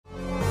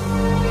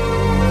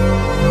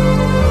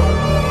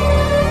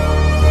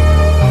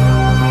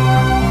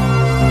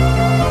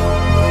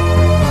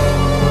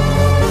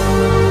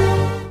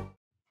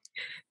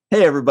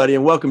everybody,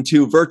 and welcome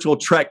to Virtual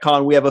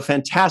TrekCon. We have a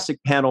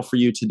fantastic panel for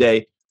you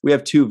today. We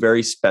have two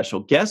very special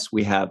guests.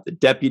 We have the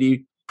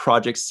Deputy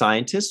Project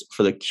Scientist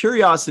for the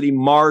Curiosity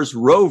Mars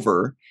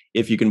rover,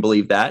 if you can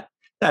believe that.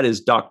 That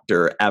is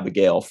Dr.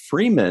 Abigail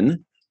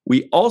Freeman.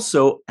 We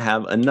also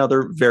have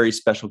another very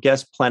special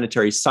guest,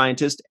 planetary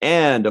scientist,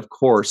 and of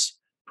course,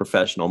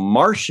 professional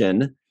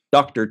Martian,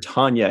 Dr.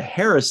 Tanya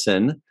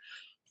Harrison,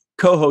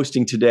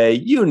 co-hosting today.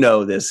 You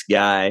know this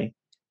guy.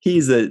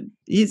 He's a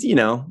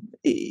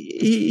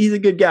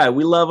good guy.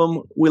 We love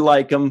him. We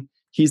like him.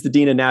 He's the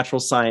Dean of Natural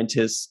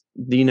Sciences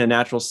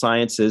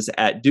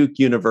at Duke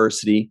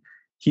University.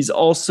 He's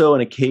also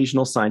an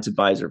occasional science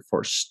advisor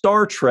for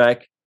Star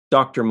Trek,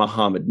 Dr.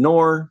 Muhammad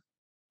Noor.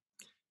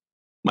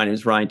 My name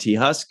is Ryan T.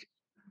 Husk.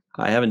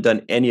 I haven't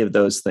done any of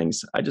those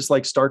things. I just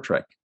like Star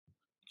Trek.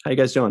 How you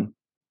guys doing?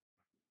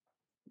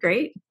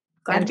 Great.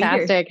 Glad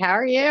Fantastic. to be here. How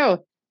are you?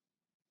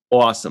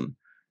 Awesome.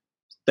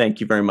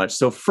 Thank you very much.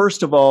 So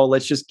first of all,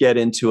 let's just get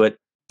into it.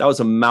 That was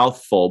a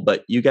mouthful,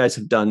 but you guys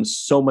have done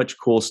so much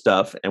cool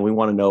stuff and we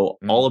want to know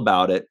all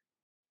about it.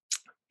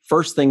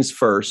 First things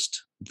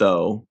first,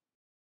 though.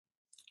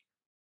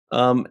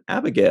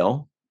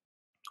 Abigail,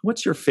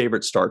 what's your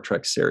favorite Star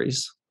Trek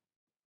series?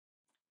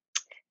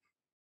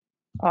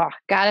 Oh,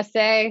 gotta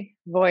say,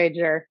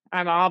 Voyager.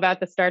 I'm all about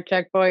the Star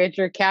Trek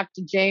Voyager.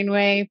 Captain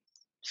Janeway,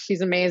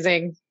 she's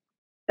amazing.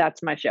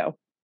 That's my show.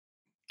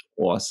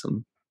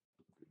 Awesome.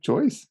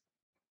 Choice.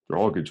 They're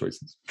all good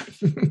choices.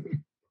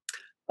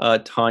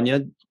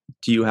 Tanya,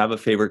 do you have a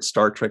favorite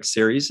Star Trek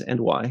series and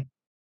why?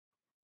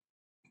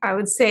 I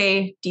would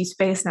say Deep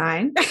Space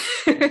Nine.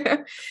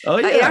 Oh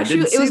yeah,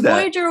 it was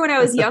Voyager when I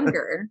was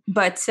younger,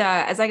 but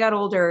as I got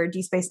older,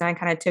 Deep Space Nine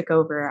kind of took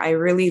over. I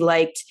really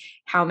liked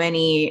how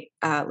many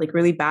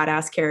really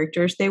badass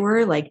characters they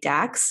were, like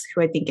Dax,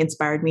 who I think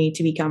inspired me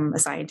to become a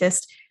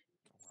scientist,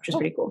 which is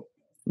pretty cool.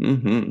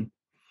 Mm-hmm.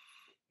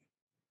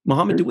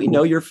 Mohammed, do we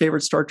know your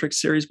favorite Star Trek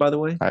series, by the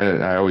way?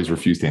 I always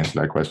refuse to answer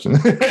that question.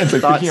 It's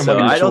like thought so.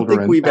 I don't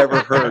think we've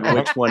ever heard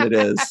which one it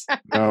is.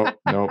 No,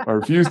 I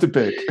refuse to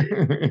pick.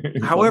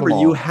 However,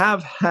 you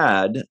have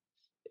had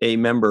a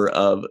member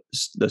of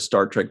the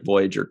Star Trek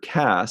Voyager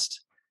cast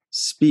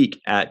speak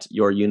at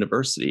your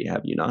university, have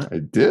you not? I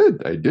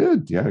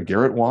did. Yeah,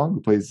 Garrett Wong,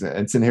 who plays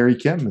Ensign Harry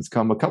Kim, has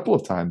come a couple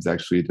of times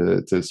actually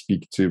to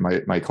speak to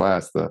my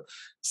class, the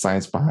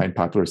science behind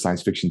popular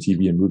science fiction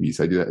TV and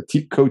movies. I do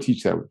that,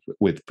 co-teach that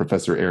with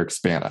Professor Eric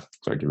Spana,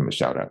 so I give him a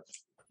shout out.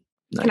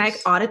 Nice. Can I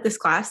audit this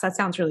class? That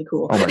sounds really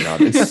cool. Oh my God,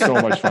 it's so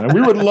much fun. And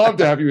we would love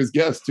to have you as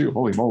guests too.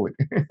 Holy moly.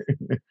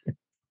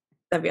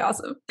 That'd be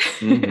awesome.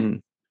 Mm-hmm.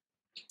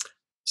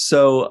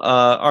 So,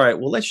 all right,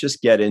 well, let's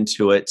just get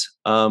into it.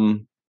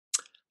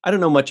 I don't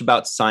know much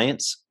about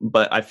science,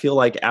 but I feel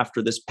like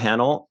after this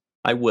panel,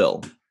 I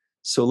will.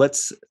 So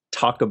let's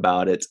talk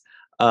about it.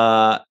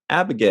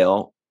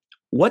 Abigail,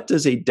 what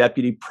does a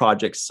deputy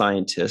project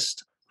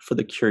scientist for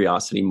the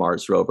Curiosity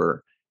Mars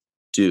rover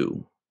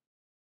do?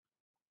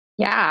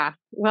 Yeah.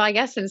 Well, I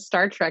guess in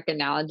Star Trek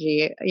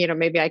analogy,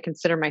 maybe I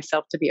consider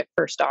myself to be a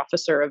first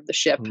officer of the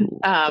ship. Ooh,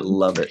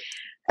 love it.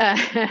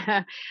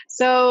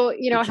 So,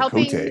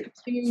 helping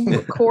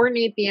to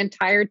coordinate the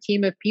entire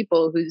team of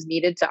people who's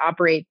needed to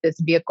operate this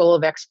vehicle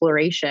of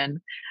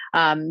exploration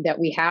that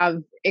we have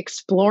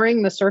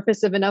exploring the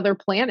surface of another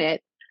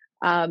planet.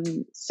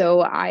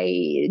 So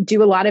I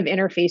do a lot of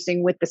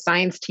interfacing with the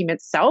science team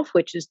itself,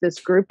 which is this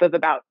group of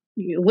about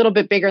a little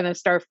bit bigger than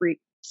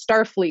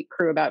Starfleet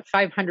crew, about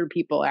 500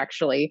 people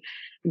actually,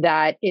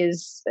 that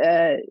is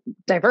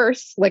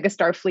diverse like a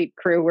Starfleet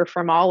crew. We're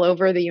from all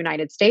over the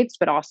United States,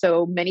 but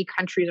also many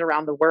countries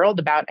around the world.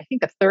 About, I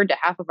think, a third to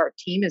half of our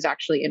team is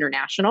actually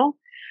international.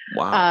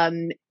 Wow.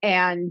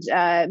 And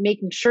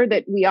making sure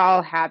that we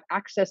all have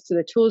access to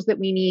the tools that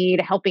we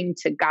need, helping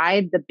to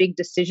guide the big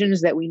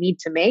decisions that we need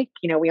to make.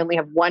 We only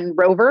have one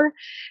rover,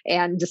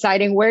 and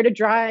deciding where to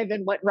drive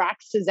and what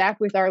rocks to zap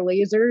with our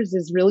lasers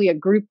is really a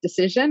group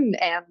decision.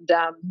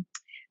 And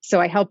so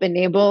I help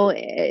enable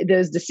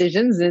those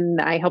decisions,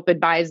 and I help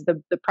advise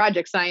the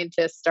project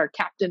scientist, our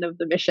captain of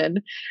the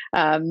mission,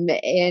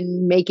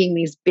 in making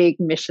these big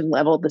mission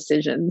level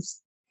decisions.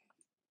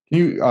 Can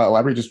you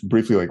elaborate just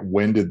briefly, like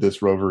when did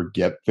this rover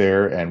get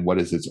there and what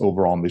is its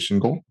overall mission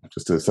goal?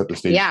 Just to set the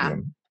stage. Yeah.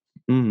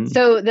 Mm-hmm.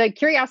 So the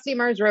Curiosity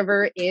Mars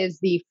rover is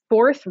the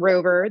fourth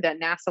rover that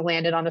NASA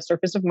landed on the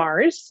surface of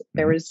Mars.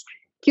 There was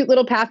cute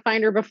little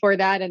Pathfinder before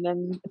that, and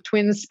then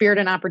twins Spirit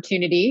and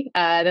Opportunity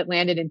that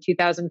landed in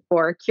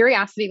 2004.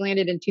 Curiosity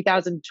landed in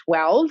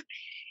 2012.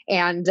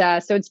 And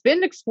so it's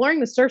been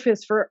exploring the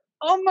surface for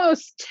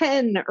almost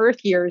 10 Earth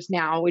years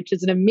now, which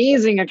is an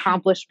amazing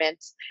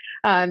accomplishment.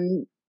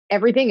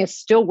 Everything is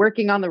still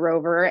working on the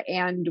rover.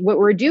 And what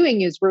we're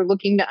doing is we're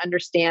looking to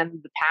understand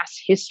the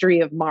past history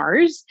of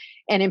Mars,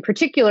 and in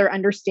particular,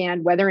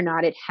 understand whether or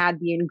not it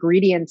had the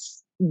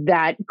ingredients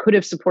that could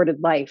have supported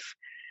life.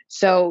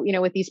 So,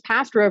 with these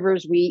past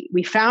rovers, we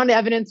found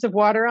evidence of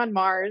water on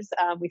Mars.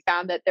 We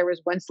found that there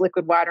was once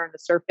liquid water on the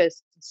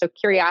surface. So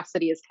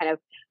Curiosity is kind of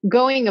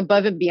going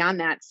above and beyond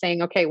that,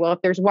 saying, okay, well,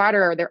 if there's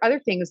water, are there other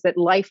things that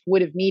life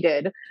would have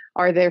needed?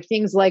 Are there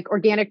things like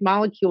organic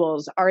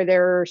molecules? Are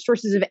there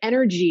sources of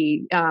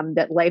energy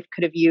that life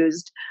could have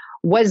used?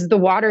 Was the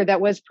water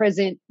that was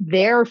present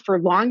there for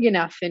long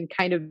enough and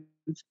kind of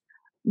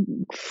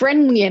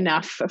friendly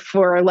enough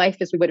for life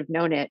as we would have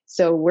known it?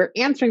 So we're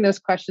answering those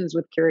questions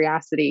with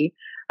Curiosity.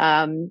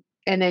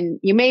 And then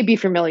you may be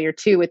familiar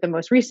too with the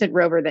most recent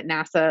rover that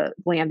NASA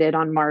landed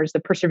on Mars, the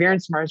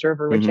Perseverance Mars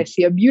rover, which I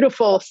see a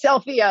beautiful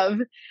selfie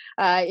of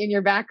in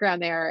your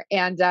background there.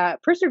 And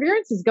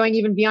Perseverance is going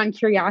even beyond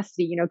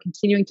Curiosity,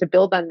 continuing to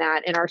build on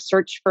that in our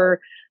search for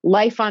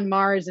life on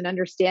Mars and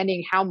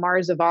understanding how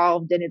Mars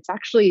evolved. And it's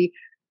actually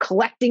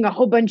collecting a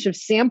whole bunch of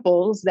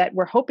samples that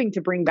we're hoping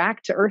to bring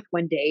back to Earth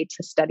one day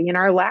to study in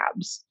our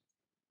labs.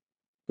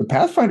 The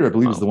Pathfinder, I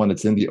believe, is the one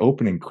that's in the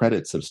opening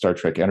credits of Star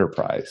Trek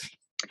Enterprise.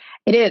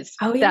 It is.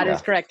 Oh, yeah. That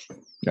is correct.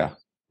 Yeah.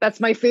 That's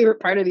my favorite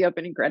part of the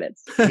opening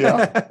credits.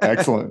 Yeah.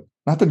 Excellent.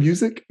 Not the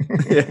music.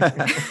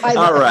 Yeah.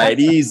 All right.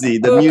 Easy.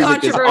 The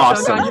music is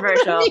awesome.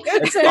 Controversial.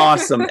 It's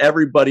awesome.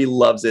 Everybody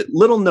loves it.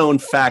 Little known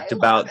fact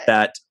about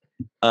that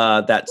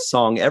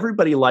song.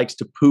 Everybody likes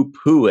to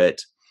poo-poo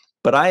it.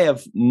 But I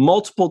have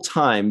multiple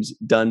times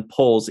done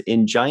polls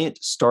in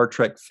giant Star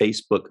Trek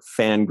Facebook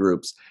fan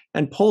groups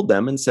and polled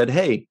them and said,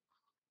 hey,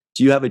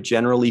 do you have a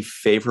generally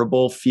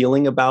favorable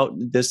feeling about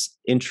this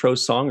intro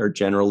song or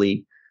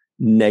generally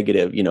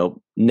negative,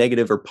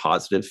 negative or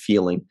positive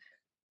feeling?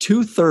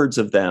 2/3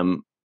 of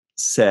them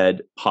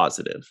said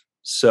positive.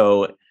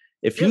 So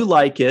if you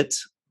like it,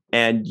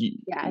 and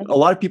a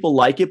lot of people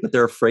like it, but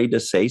they're afraid to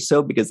say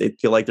so because they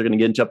feel like they're going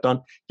to get jumped on,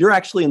 you're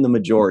actually in the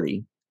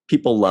majority.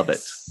 People love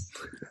it.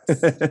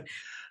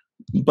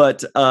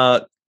 But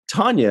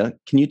Tanya,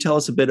 can you tell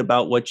us a bit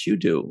about what you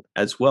do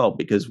as well?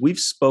 Because we've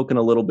spoken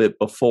a little bit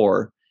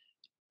before,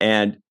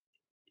 and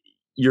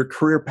your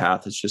career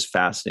path is just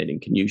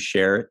fascinating. Can you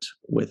share it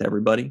with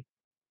everybody?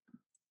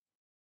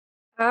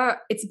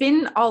 It's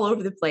been all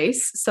over the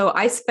place. So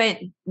I spent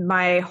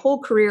my whole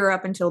career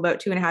up until about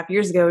 2.5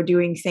 years ago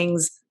doing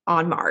things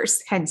on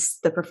Mars, hence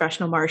the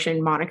professional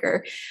Martian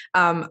moniker.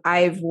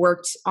 I've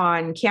worked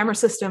on camera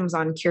systems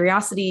on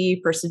Curiosity,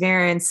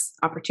 Perseverance,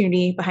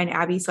 Opportunity behind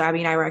Abby. So Abby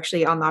and I were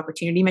actually on the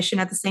Opportunity mission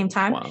at the same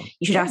time. Wow.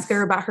 You should ask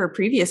her about her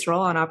previous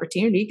role on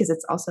Opportunity because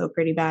it's also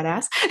pretty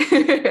badass.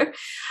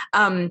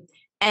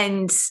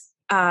 And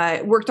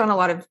worked on a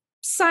lot of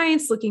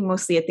science, looking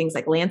mostly at things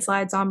like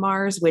landslides on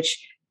Mars,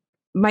 which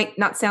might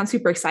not sound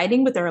super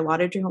exciting, but there are a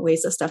lot of different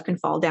ways that stuff can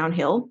fall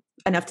downhill,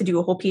 enough to do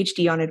a whole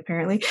PhD on it,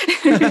 apparently.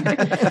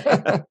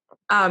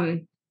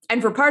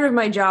 And for part of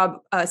my job,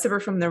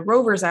 separate from the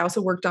rovers, I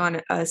also worked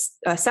on a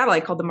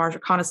satellite called the Mars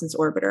Reconnaissance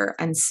Orbiter.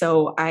 And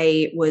so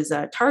I was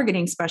a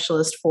targeting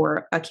specialist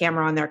for a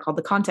camera on there called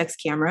the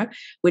context camera,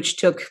 which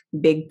took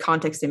big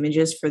context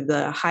images for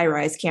the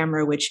high-rise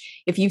camera,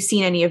 which if you've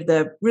seen any of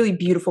the really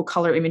beautiful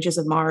color images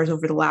of Mars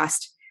over the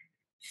last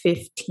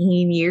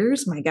 15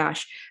 years, my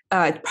gosh,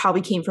 it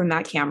probably came from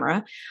that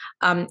camera.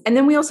 And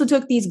then we also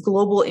took these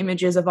global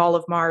images of all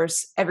of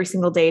Mars every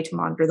single day to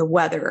monitor the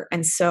weather.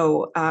 And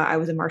so I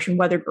was a Martian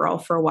weather girl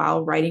for a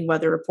while, writing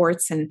weather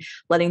reports and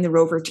letting the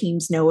rover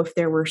teams know if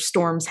there were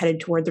storms headed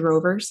toward the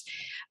rovers.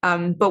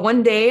 But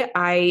one day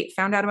I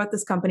found out about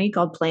this company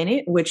called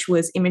Planet, which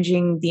was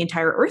imaging the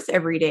entire Earth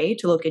every day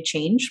to look at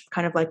change,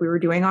 kind of like we were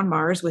doing on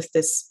Mars with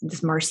this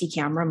Marcy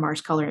camera,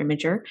 Mars Color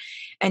Imager.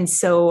 And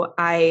so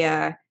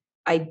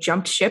I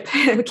jumped ship,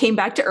 came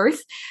back to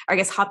Earth, or I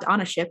guess hopped on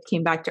a ship,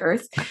 came back to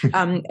Earth.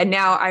 And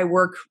now I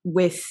work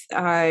with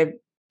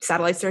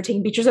satellites that are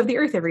taking pictures of the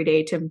Earth every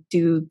day to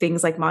do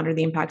things like monitor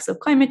the impacts of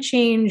climate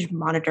change,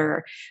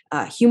 monitor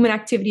human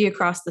activity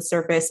across the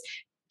surface.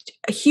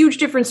 A huge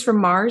difference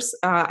from Mars.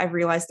 I've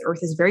realized the Earth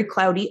is very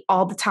cloudy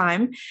all the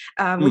time,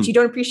 which you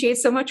don't appreciate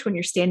so much when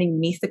you're standing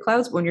beneath the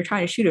clouds, but when you're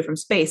trying to shoot it from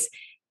space.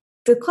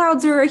 The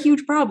clouds are a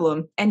huge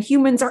problem, and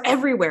humans are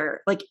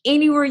everywhere. Like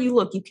anywhere you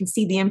look, you can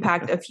see the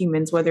impact of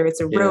humans, whether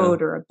it's a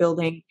road or a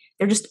building.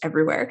 They're just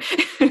everywhere.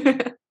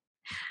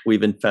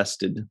 We've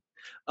infested.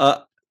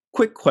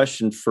 Quick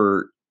question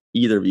for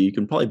either of you. You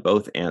can probably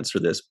both answer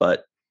this,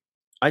 but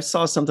I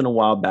saw something a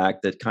while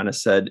back that kind of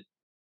said,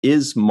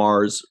 is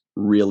Mars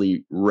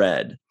really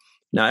red?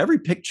 Now, every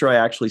picture I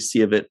actually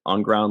see of it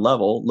on ground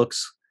level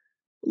looks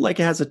like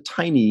it has a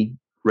tiny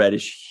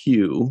reddish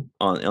hue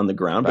on the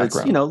ground, but it's,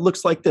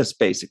 looks like this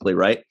basically,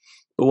 right?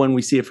 But when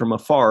we see it from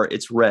afar,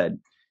 it's red.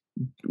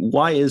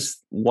 Why is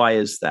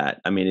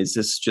that? I mean, is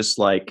this just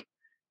like,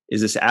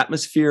 is this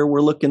atmosphere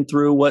we're looking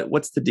through?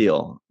 What's the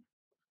deal?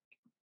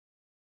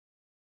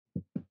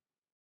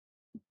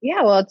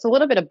 Yeah, well, it's a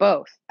little bit of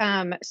both.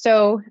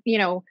 So,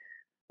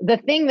 the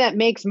thing that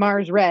makes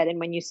Mars red, and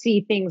when you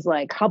see things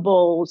like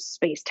Hubble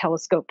Space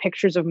Telescope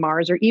pictures of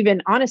Mars, or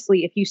even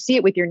honestly, if you see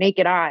it with your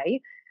naked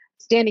eye,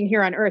 standing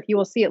here on Earth, you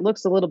will see it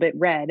looks a little bit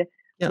red.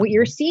 Yeah. What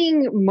you're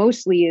seeing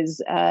mostly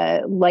is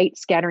light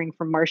scattering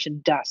from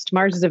Martian dust.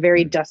 Mars is a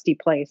very dusty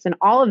place, and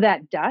all of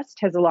that dust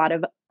has a lot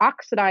of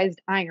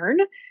oxidized iron,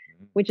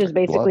 which is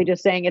basically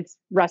just saying it's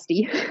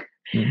rusty.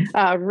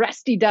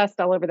 Rusty dust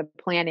all over the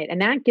planet.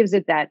 And that gives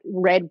it that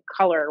red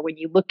color when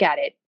you look at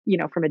it,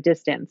 from a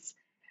distance.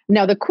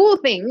 Now, the cool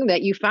thing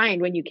that you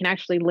find when you can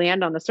actually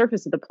land on the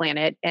surface of the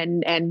planet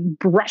and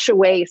brush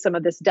away some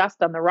of this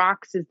dust on the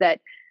rocks is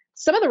that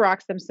some of the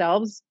rocks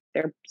themselves,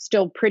 they're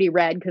still pretty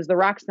red because the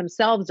rocks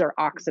themselves are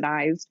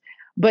oxidized,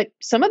 but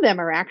some of them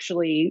are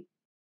actually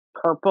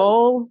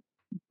purple,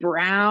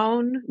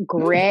 brown,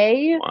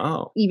 gray.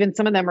 Wow. Even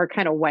some of them are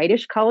kind of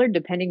whitish colored,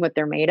 depending what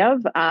they're made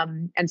of.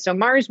 And so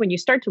Mars, when you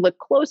start to look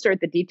closer at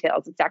the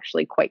details, it's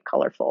actually quite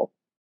colorful.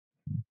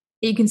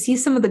 You can see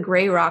some of the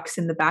gray rocks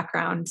in the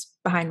background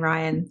behind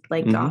Ryan,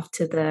 like off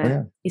to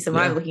the,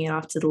 I'm looking at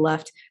off to the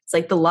left. It's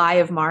like the lie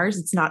of Mars.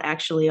 It's not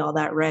actually all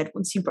that red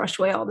once you brush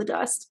away all the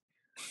dust.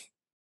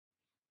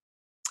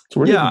 So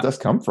where did the dust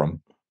come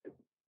from?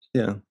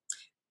 Yeah.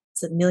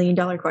 It's $1 million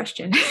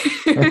question.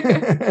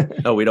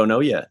 Oh, we don't know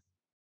yet.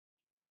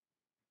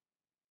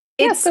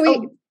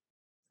 Sorry,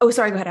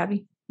 go ahead,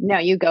 Abby. No,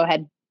 you go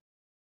ahead.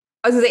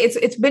 I was gonna say,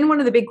 it's been one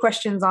of the big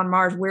questions on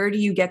Mars. Where do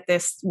you get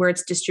this, where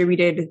it's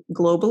distributed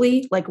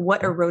globally? Like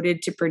what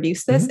eroded to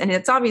produce this? And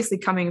it's obviously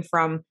coming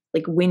from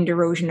like wind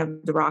erosion of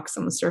the rocks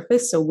on the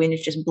surface. So wind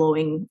is just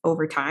blowing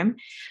over time.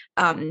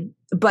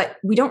 But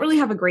we don't really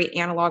have a great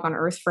analog on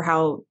Earth for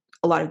how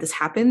a lot of this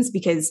happens,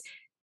 because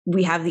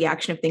we have the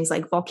action of things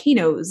like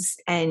volcanoes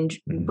and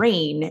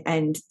rain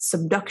and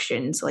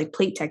subduction, so like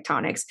plate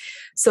tectonics.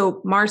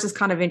 So Mars is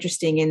kind of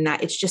interesting in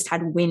that it's just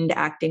had wind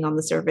acting on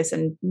the surface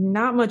and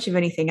not much of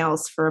anything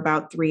else for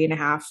about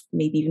 3.5,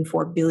 maybe even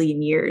 4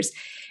 billion years.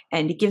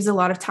 And it gives a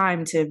lot of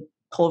time to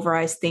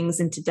pulverize things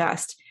into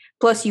dust.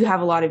 Plus, you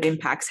have a lot of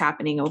impacts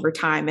happening over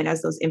time. And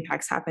as those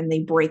impacts happen, they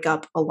break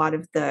up a lot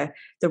of the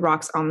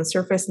rocks on the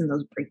surface, and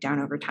those break down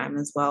over time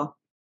as well.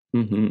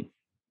 Mm-hmm.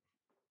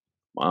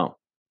 Wow.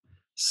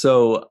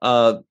 So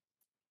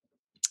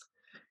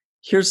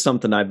here's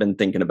something I've been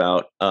thinking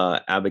about,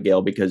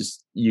 Abigail,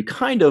 because you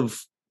kind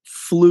of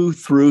flew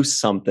through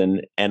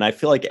something, and I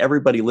feel like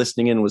everybody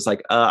listening in was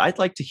like, I'd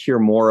like to hear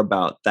more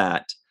about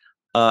that.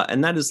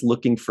 And that is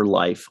looking for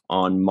life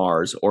on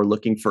Mars, or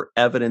looking for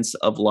evidence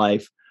of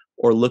life,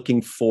 or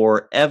looking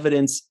for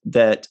evidence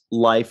that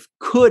life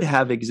could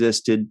have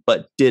existed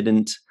but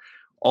didn't.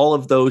 All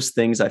of those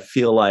things I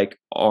feel like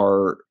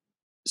are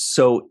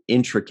so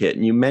intricate.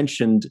 And you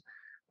mentioned,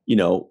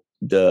 I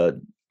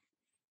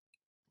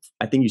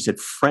think you said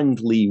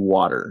friendly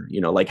water,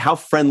 like how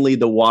friendly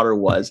the water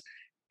was.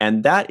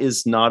 And that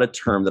is not a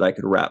term that I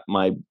could wrap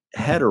my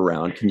head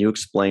around. Can you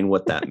explain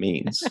what that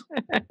means?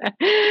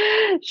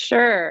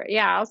 Sure.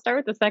 Yeah, I'll start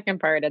with the second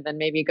part and then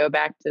maybe go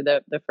back to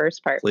the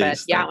first part. Please, but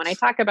yeah, thanks. When I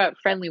talk about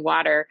friendly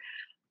water,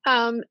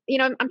 I'm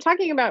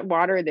talking about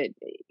water that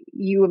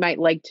you might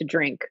like to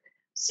drink.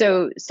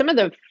 So some of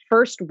the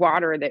first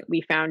water that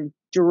we found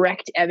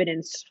direct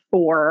evidence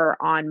for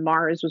on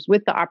Mars was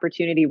with the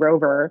Opportunity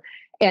rover.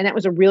 And that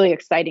was a really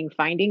exciting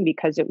finding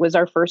because it was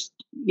our first,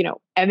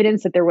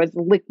 evidence that there was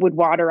liquid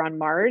water on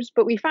Mars.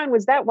 But we found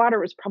was that water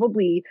was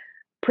probably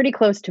pretty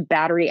close to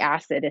battery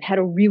acid. It had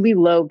a really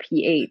low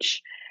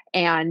pH.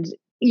 And,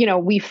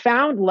 we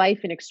found life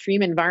in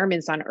extreme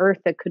environments on Earth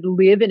that could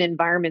live in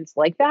environments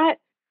like that.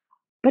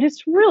 But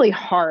it's really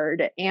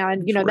hard.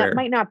 And, that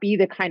might not be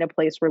the kind of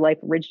place where life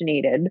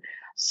originated.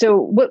 So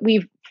what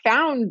we've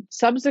found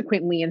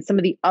subsequently in some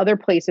of the other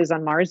places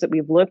on Mars that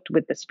we've looked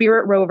with the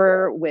Spirit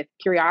rover, with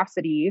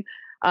Curiosity,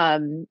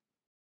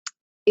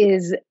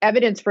 is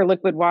evidence for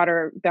liquid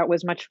water that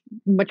was much,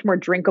 much more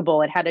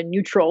drinkable. It had a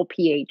neutral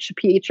pH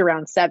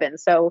around 7.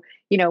 So,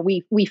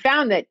 we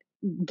found that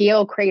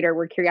Gale Crater,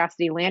 where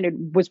Curiosity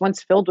landed, was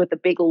once filled with a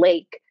big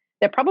lake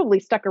that probably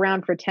stuck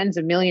around for tens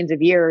of millions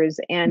of years.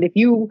 And if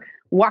you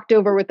walked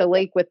over with a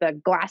lake with a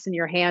glass in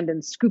your hand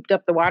and scooped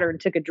up the water and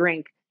took a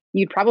drink,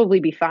 you'd probably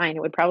be fine.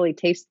 It would probably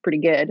taste pretty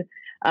good.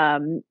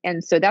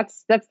 And so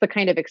that's the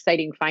kind of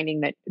exciting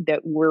finding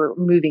that we're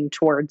moving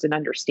towards and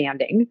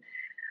understanding.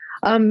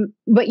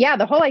 But yeah,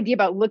 the whole idea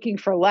about looking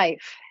for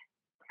life,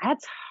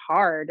 that's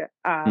hard.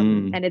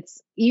 And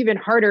it's even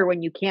harder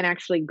when you can't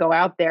actually go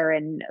out there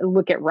and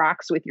look at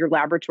rocks with your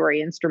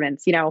laboratory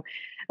instruments.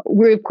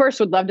 We of course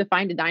would love to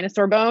find a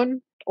dinosaur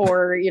bone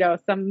or,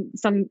 some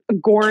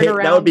gorn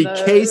around. That would be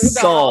case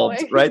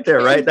solved right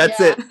there, right? That's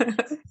it.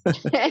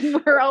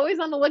 And we're always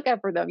on the lookout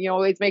for them. You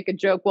always make a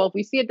joke. Well, if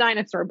we see a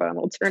dinosaur bone,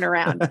 we'll turn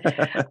around.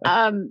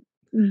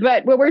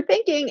 But what we're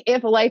thinking,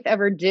 if life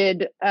ever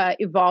did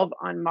evolve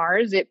on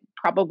Mars, it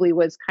probably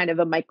was kind of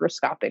a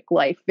microscopic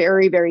life,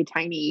 very, very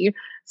tiny,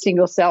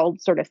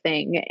 single-celled sort of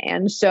thing.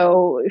 And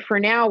so for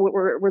now, what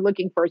we're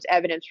looking for is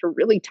evidence for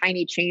really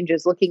tiny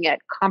changes, looking at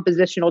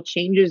compositional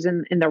changes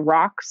in the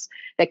rocks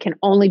that can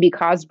only be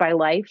caused by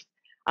life.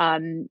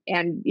 And,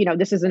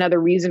 this is another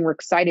reason we're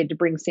excited to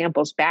bring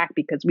samples back,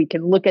 because we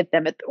can look at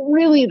them at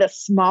really the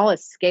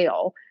smallest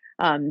scale.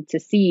 to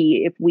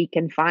see if we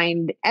can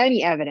find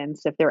any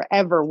evidence if there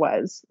ever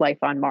was life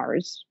on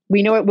Mars.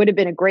 We know it would have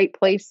been a great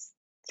place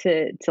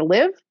to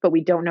live, but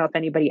we don't know if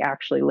anybody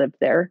actually lived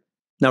there.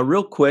 Now,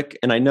 real quick,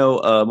 and I know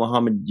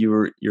Mohammed,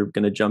 you're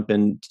going to jump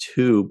in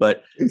too,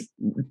 but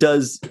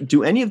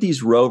do any of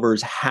these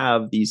rovers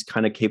have these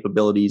kind of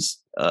capabilities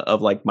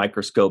of like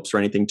microscopes or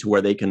anything to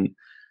where they can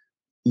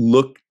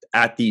look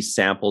at these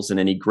samples in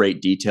any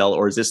great detail,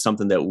 or is this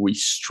something that we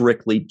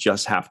strictly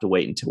just have to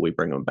wait until we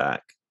bring them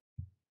back?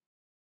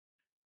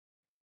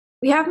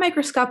 We have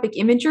microscopic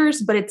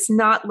imagers, but it's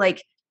not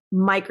like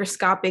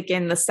microscopic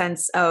in the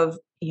sense of,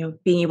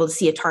 being able to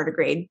see a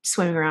tardigrade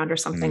swimming around or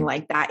something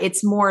like that.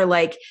 It's more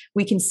like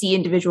we can see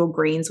individual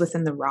grains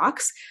within the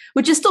rocks,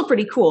 which is still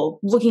pretty cool,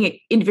 looking at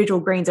individual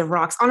grains of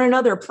rocks on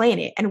another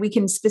planet. And we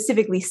can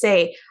specifically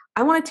say,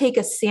 I want to take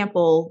a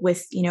sample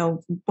with,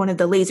 one of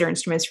the laser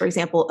instruments, for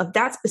example, of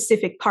that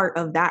specific part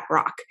of that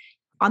rock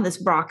on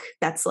this rock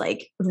that's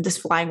like this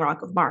flying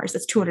rock of Mars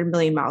that's 200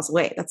 million miles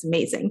away. That's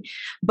amazing.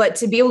 But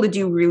to be able to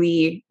do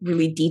really,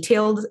 really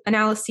detailed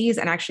analyses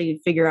and actually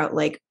figure out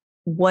like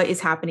what is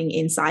happening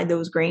inside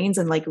those grains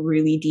and like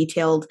really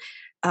detailed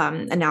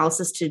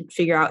analysis to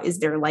figure out, is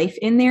there life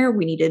in there?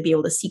 We need to be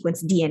able to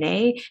sequence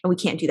DNA, and we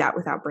can't do that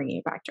without bringing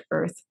it back to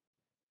Earth.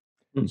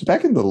 So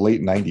back in the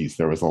late 90s,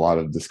 there was a lot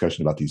of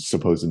discussion about these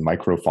supposed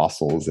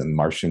microfossils and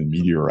Martian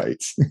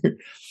meteorites.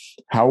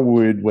 How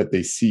would what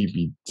they see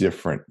be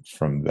different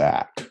from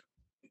that?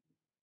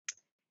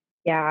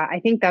 Yeah, I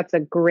think that's a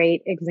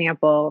great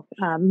example.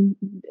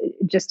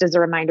 Just as a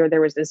reminder, there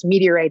was this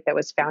meteorite that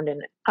was found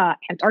in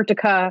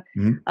Antarctica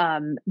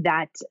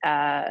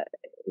that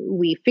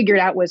we figured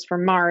out was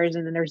from Mars.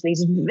 And then there's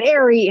these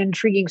very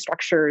intriguing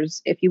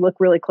structures if you look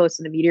really close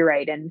in the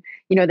meteorite. And,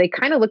 they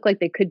kind of look like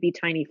they could be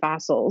tiny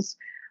fossils.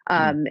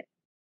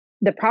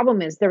 The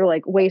problem is they're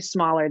like way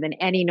smaller than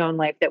any known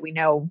life that we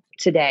know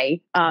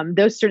today.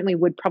 Those certainly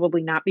would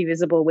probably not be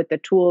visible with the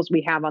tools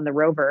we have on the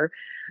rover.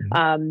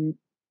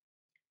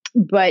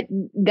 But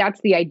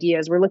that's the idea,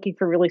 is we're looking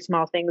for really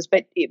small things,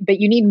 but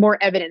you need more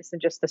evidence than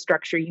just the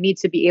structure. You need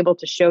to be able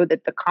to show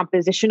that the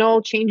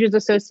compositional changes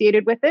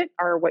associated with it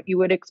are what you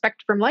would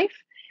expect from life.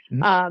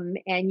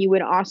 And you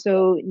would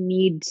also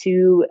need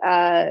to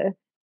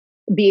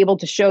be able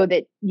to show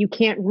that you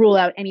can't rule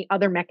out any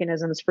other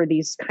mechanisms for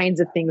these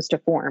kinds of things to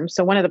form.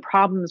 So one of the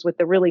problems with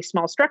the really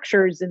small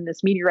structures in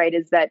this meteorite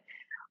is that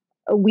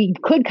we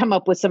could come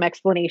up with some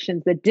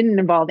explanations that didn't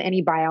involve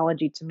any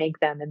biology to make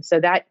them. And so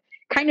that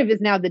kind of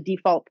is now the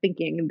default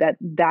thinking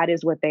that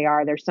is what they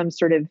are. There's some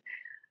sort of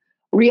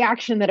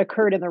reaction that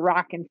occurred in the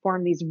rock and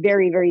formed these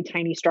very, very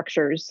tiny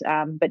structures,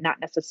 but not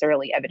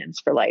necessarily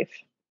evidence for life.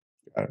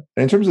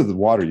 In terms of the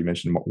water, you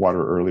mentioned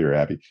water earlier,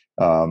 Abby.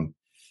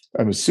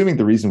 I'm assuming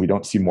the reason we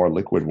don't see more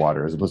liquid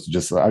water as opposed to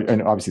just,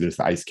 and obviously there's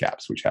the ice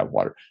caps which have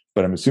water,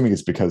 but I'm assuming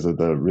it's because of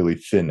the really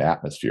thin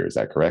atmosphere. Is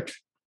that correct?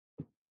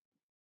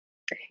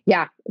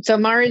 Yeah. So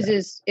Mars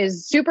is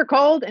super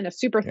cold and a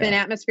super thin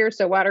atmosphere.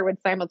 So water would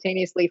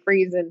simultaneously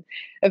freeze and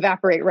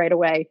evaporate right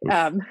away.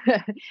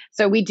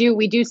 So we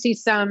do see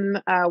some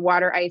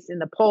water ice in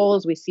the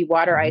poles. We see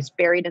water ice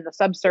buried in the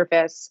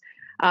subsurface.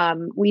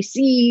 We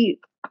see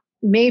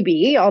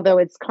maybe, although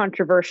it's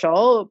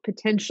controversial,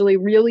 potentially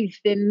really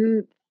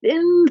thin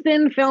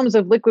films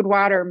of liquid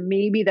water,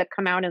 maybe that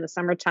come out in the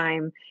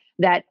summertime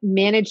that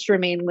manage to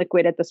remain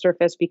liquid at the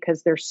surface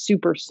because they're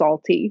super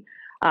salty.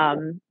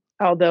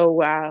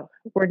 Although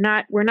we're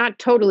not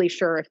totally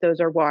sure if those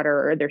are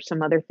water or there's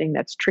some other thing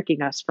that's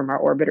tricking us from our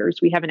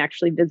orbiters. We haven't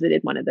actually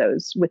visited one of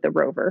those with the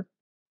rover.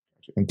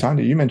 And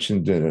Tanya, you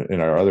mentioned in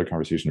our other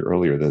conversation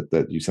earlier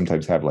that you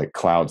sometimes have like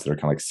clouds that are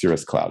kind of like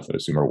cirrus clouds that I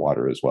assume are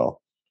water as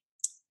well.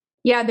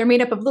 Yeah, they're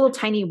made up of little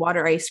tiny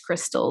water ice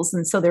crystals,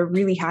 and so they're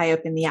really high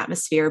up in the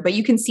atmosphere. But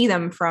you can see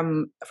them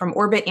from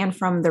orbit and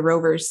from the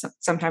rovers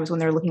sometimes when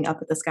they're looking up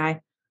at the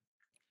sky.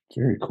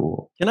 Very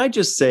cool. Can I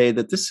just say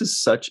that this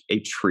is such a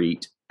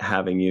treat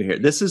having you here.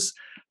 This is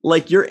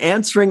like you're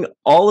answering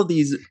all of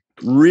these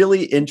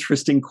really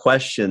interesting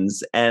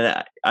questions,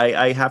 and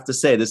I have to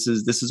say this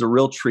is a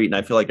real treat, and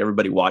I feel like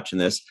everybody watching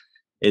this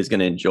is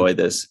going to enjoy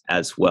this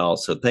as well.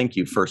 So thank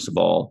you, first of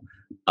all,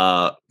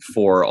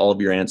 for all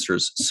of your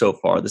answers so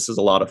far. This is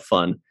a lot of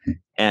fun,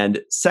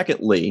 and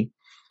secondly,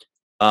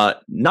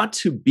 not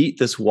to beat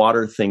this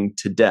water thing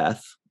to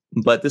death,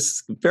 but this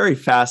is very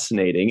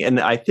fascinating, and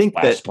I think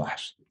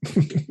Splash.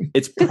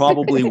 It's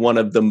probably one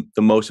of the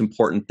most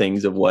important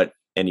things of what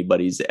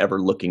anybody's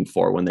ever looking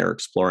for when they're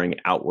exploring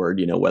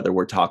outward, whether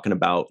we're talking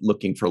about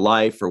looking for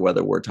life or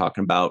whether we're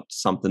talking about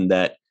something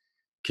that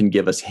can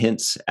give us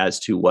hints as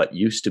to what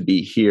used to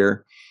be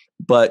here.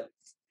 But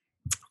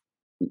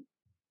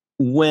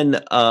when,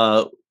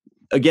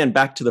 again,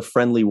 back to the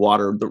friendly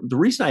water, the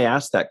reason I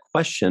asked that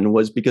question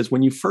was because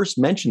when you first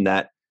mentioned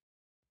that,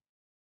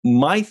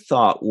 my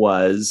thought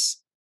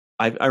was,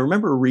 I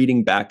remember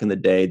reading back in the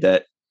day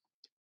that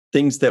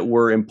things that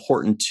were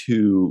important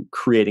to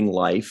creating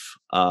life,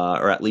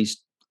 or at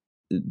least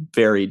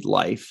varied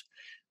life,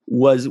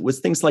 was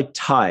things like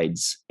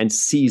tides and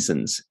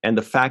seasons, and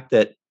the fact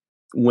that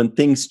when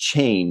things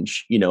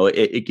change,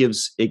 it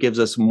gives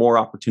us more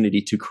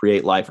opportunity to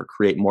create life or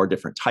create more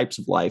different types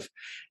of life.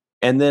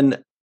 And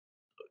then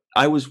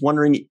I was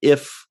wondering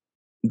if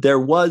there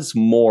was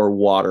more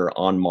water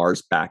on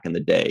Mars back in the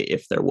day,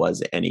 if there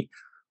was any.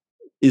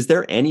 Is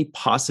there any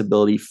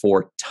possibility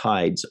for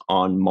tides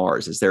on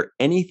Mars? Is there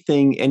any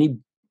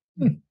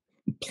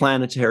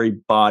planetary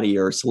body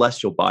or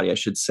celestial body, I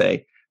should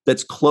say,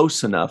 that's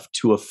close enough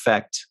to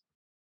affect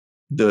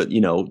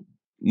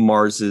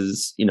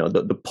Mars's,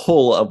 the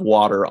pull of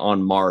water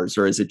on Mars,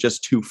 or is it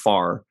just too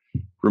far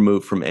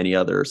removed from any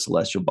other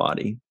celestial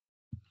body?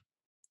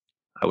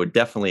 I would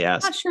definitely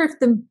ask. I'm not sure if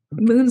the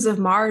moons of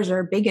Mars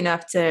are big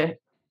enough to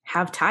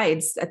have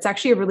tides. That's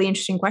actually a really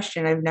interesting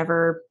question.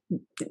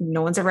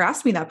 No one's ever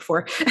asked me that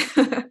before.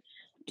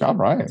 All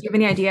right. Do you have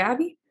any idea,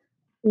 Abby?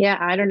 Yeah,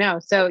 I don't know.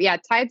 So yeah,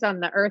 tides on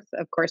the Earth,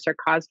 of course, are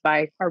caused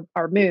by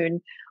our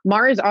moon.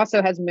 Mars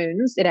also has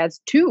moons. It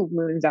has two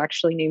moons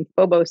actually named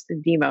Phobos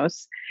and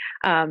Deimos.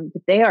 But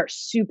they are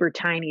super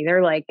tiny.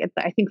 They're like,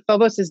 I think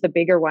Phobos is the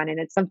bigger one, and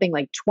it's something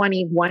like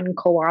 21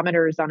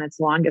 kilometers on its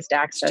longest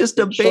axis. It's just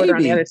a shorter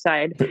on the baby. other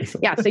side.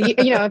 Yeah. So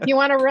if you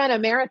want to run a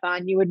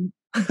marathon, you would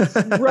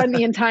run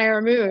the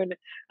entire moon.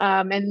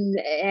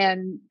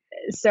 And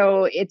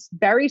so it's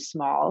very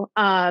small.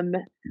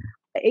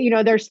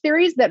 There's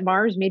theories that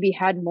Mars maybe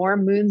had more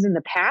moons in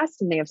the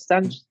past and they have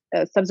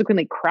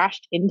subsequently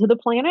crashed into the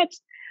planet.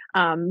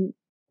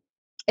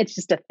 It's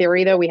just a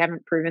theory, though. We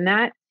haven't proven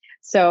that.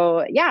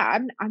 So yeah,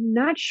 I'm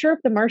not sure if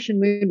the Martian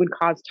moon would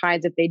cause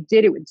tides. If they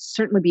did, it would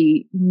certainly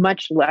be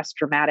much less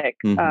dramatic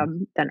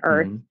than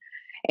Earth.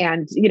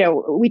 And,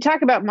 we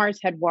talk about Mars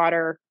had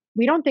water.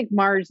 We don't think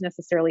Mars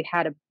necessarily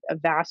had a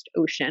vast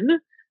ocean.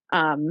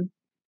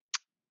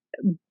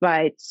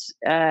 But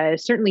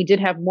certainly did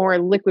have more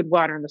liquid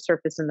water on the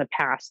surface in the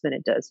past than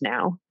it does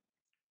now.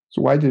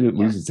 So why did it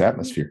lose its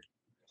atmosphere?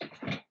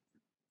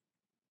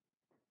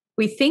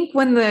 We think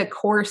when the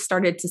core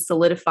started to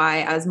solidify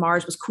as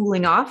Mars was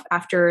cooling off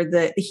after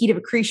the heat of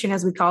accretion,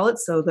 as we call it,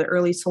 so the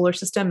early solar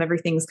system,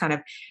 everything's kind of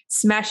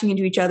smashing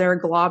into each other,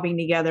 globbing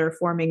together,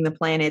 forming the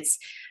planets.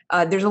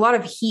 There's a lot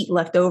of heat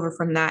left over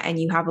from that, and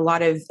you have a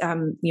lot of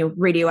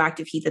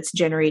radioactive heat that's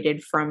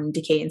generated from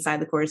decay inside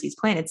the cores of these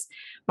planets.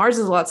 Mars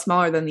is a lot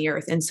smaller than the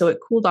Earth, and so it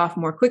cooled off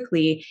more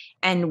quickly.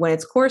 And when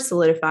its core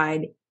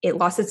solidified, it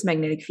lost its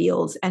magnetic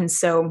field. And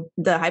so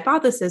the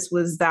hypothesis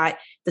was that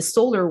the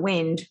solar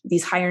wind,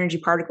 these high energy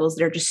particles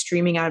that are just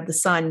streaming out of the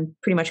sun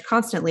pretty much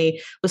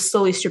constantly, was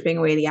slowly stripping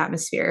away the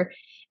atmosphere.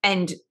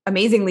 And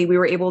amazingly, we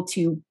were able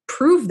to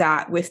prove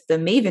that with the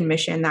MAVEN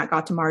mission that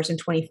got to Mars in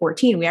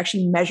 2014. We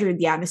actually measured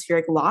the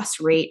atmospheric loss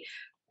rate,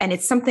 and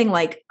it's something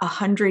like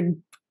 100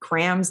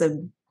 grams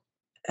an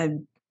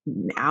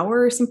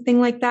hour or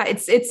something like that.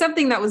 It's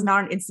something that was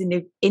not an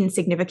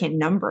insignificant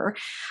number.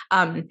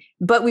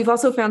 But we've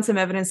also found some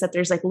evidence that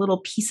there's like little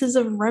pieces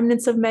of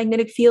remnants of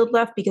magnetic field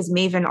left, because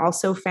MAVEN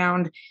also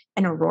found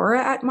an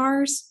aurora at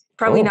Mars.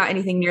 Probably not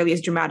anything nearly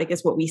as dramatic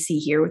as what we see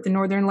here with the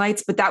Northern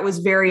Lights, but that was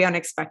very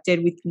unexpected.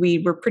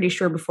 We were pretty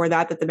sure before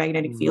that the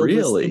magnetic field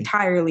was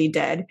entirely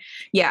dead.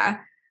 Yeah.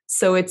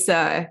 So it's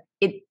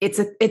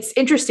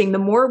interesting. The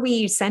more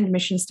we send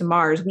missions to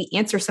Mars, we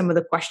answer some of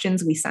the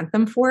questions we sent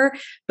them for,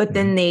 but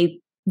then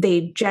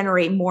they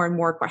generate more and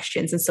more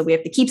questions. And so we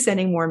have to keep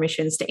sending more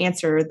missions to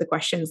answer the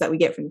questions that we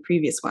get from the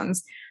previous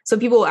ones. So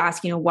people will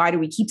ask, why do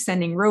we keep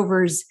sending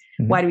rovers?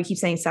 Why do we keep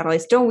sending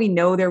satellites? Don't we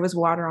know there was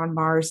water on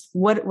Mars?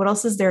 What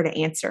else is there to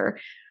answer?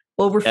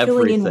 Well, we're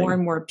filling in more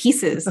and more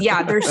pieces.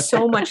 Yeah, there's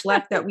so much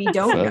left that we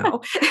don't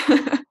know.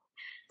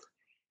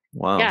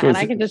 Wow. Yeah, so and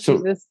I can just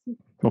use this.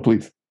 Oh,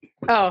 please.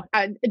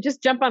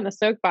 Just jump on the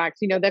soapbox.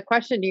 The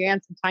question you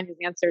answered, Tanya's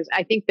answers,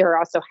 I think they're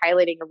also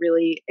highlighting a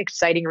really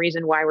exciting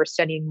reason why we're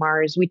studying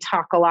Mars. We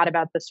talk a lot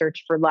about the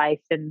search for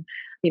life and,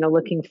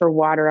 looking for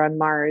water on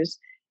Mars,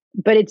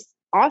 but it's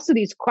also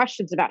these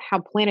questions about how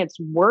planets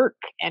work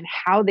and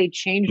how they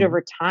change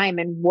over time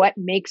and what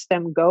makes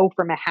them go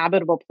from a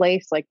habitable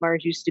place like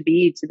Mars used to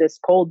be to this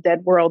cold,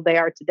 dead world they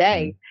are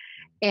today.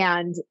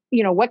 And,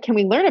 what can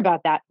we learn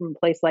about that from a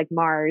place like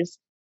Mars,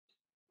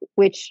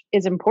 which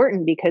is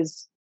important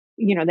because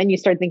then you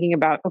start thinking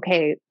about,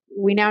 okay,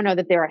 we now know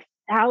that there are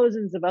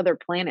thousands of other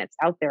planets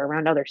out there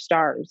around other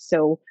stars.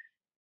 So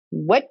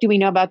what do we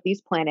know about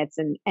these planets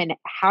and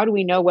how do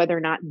we know whether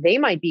or not they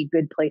might be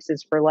good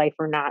places for life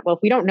or not? Well,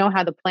 if we don't know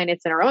how the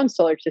planets in our own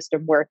solar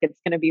system work, it's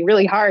going to be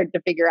really hard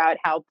to figure out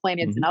how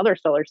planets in other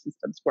solar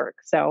systems work.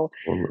 So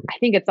I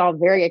think it's all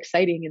very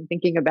exciting and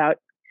thinking about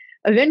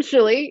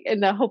eventually in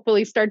the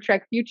hopefully Star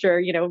Trek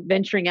future,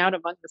 venturing out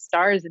among the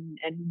stars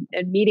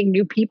and meeting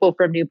new people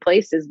from new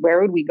places. Where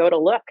would we go to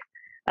look?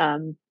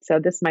 So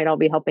this might all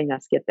be helping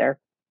us get there.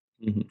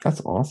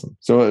 That's awesome.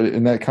 So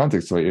in that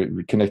context, like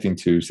connecting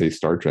to say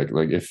Star Trek,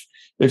 like if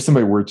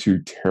somebody were to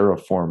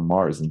terraform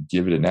Mars and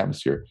give it an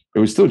atmosphere, it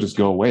would still just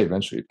go away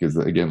eventually, because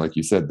again, like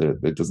you said,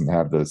 it doesn't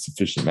have the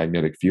sufficient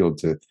magnetic field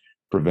to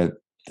prevent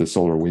the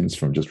solar winds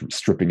from just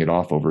stripping it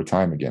off over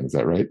time again. Is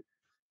that right?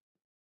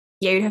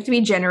 Yeah, you'd have to be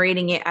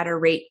generating it at a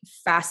rate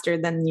faster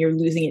than you're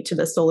losing it to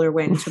the solar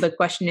wind. So the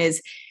question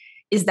is,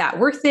 is that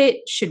worth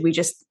it? Should we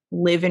just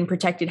live in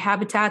protected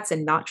habitats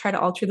and not try to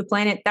alter the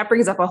planet? That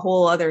brings up a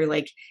whole other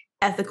like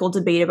ethical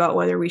debate about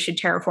whether we should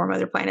terraform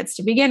other planets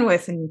to begin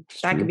with. And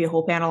that could be a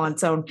whole panel on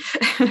its own.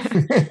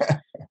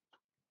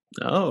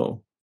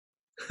 Oh.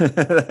 Well,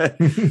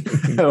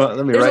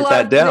 let me write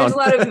that down. There's a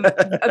lot of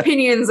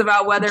opinions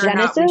about whether or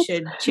not we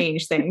should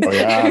change things. Oh,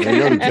 yeah. There you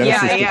go, the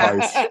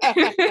Genesis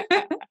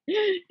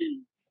device.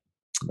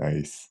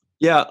 Nice.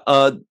 Yeah.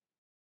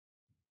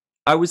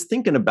 I was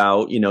thinking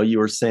about, you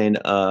were saying,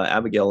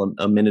 Abigail,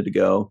 a minute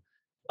ago,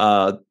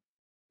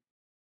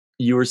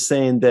 you were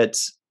saying that,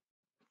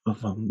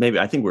 maybe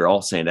I think we were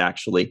all saying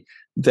actually,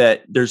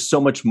 that there's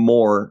so much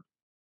more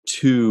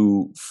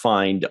to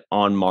find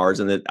on Mars,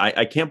 and that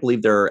I can't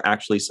believe there are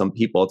actually some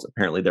people,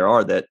 apparently there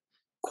are, that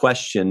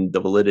question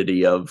the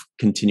validity of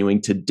continuing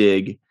to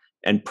dig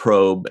and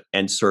probe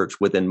and search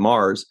within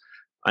Mars.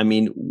 I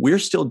mean, we're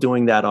still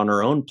doing that on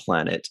our own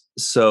planet.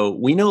 So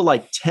we know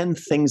like 10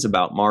 things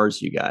about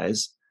Mars, you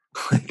guys.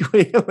 Like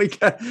we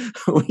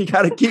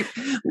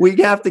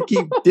have to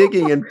keep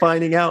digging and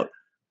finding out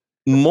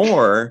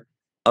more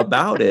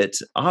about it,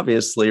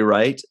 obviously,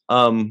 right?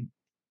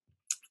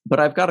 But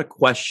I've got a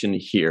question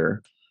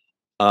here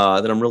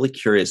that I'm really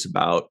curious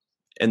about,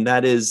 and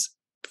that is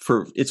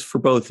it's for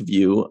both of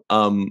you.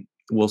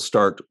 We'll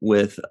start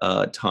with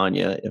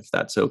Tanya, if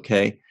that's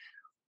okay.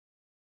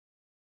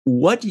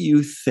 What do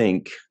you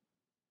think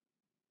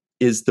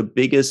is the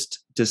biggest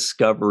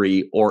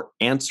discovery or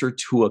answer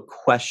to a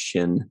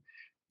question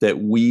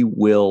that we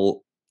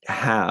will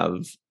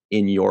have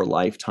in your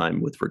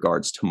lifetime with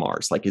regards to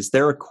Mars? Like, is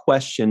there a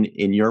question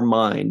in your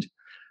mind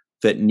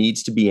that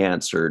needs to be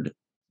answered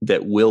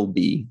that will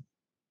be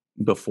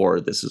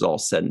before this is all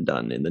said and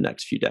done in the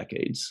next few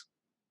decades?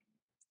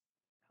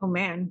 Oh,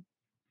 man.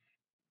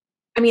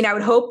 I mean, I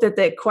would hope that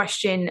the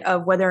question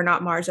of whether or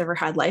not Mars ever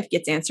had life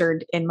gets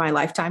answered in my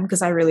lifetime,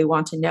 because I really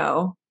want to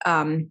know.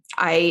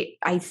 I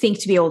think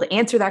to be able to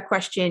answer that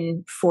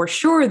question for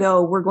sure,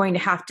 though, we're going to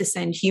have to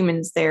send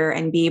humans there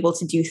and be able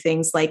to do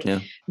things like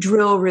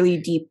drill really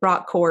deep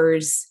rock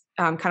cores,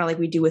 kind of like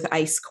we do with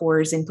ice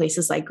cores in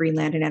places like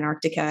Greenland and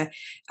Antarctica.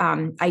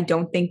 I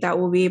don't think that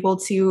we'll be able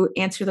to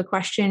answer the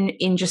question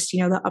in just,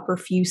 the upper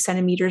few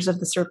centimeters of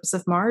the surface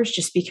of Mars,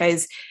 just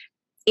because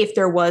if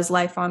there was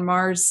life on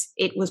Mars,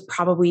 it was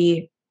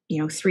probably,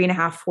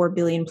 3.5, 4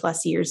 billion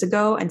plus years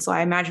ago. And so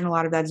I imagine a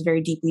lot of that is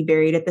very deeply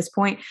buried at this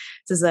point.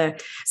 This is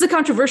a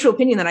controversial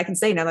opinion that I can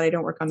say now that I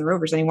don't work on the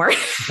rovers anymore.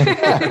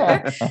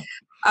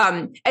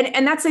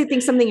 And that's, I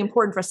think, something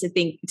important for us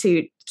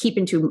to keep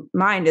into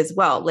mind as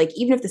well. Like,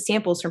 even if the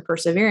samples from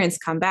Perseverance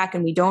come back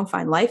and we don't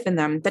find life in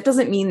them, that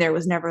doesn't mean there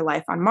was never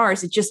life on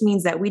Mars. It just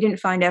means that we didn't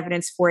find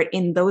evidence for it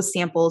in those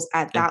samples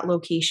at that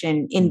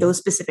location in those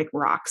specific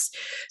rocks.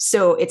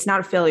 So it's not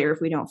a failure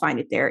if we don't find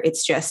it there.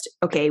 It's just,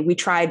 okay, we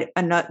tried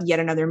yet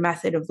another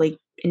method of like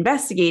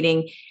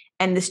investigating,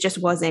 and this just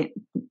wasn't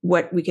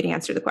what we could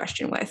answer the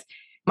question with.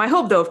 My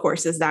hope, though, of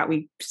course, is that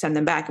we send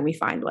them back and we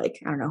find,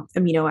 like, I don't know,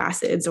 amino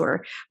acids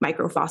or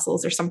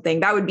microfossils or something.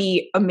 That would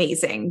be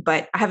amazing.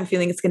 But I have a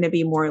feeling it's going to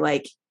be more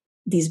like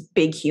these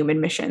big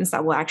human missions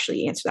that will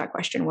actually answer that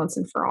question once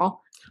and for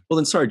all. Well,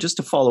 then, sorry, just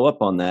to follow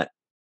up on that,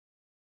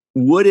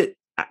 would it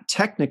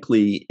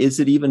technically, is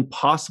it even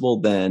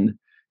possible then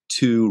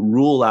to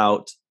rule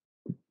out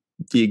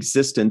the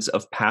existence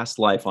of past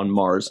life on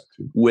Mars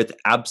with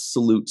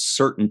absolute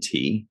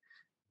certainty,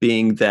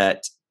 being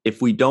that if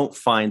we don't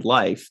find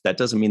life, that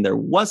doesn't mean there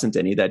wasn't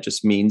any. That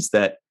just means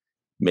that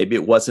maybe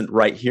it wasn't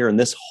right here in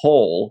this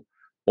hole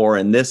or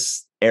in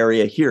this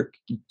area here.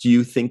 Do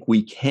you think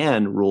we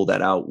can rule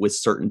that out with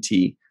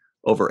certainty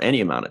over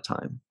any amount of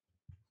time?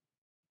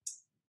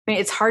 I mean,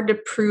 it's hard to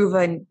prove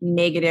a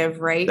negative,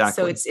 right?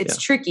 Exactly. So it's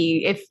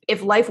tricky.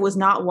 If life was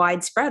not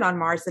widespread on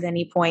Mars at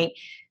any point,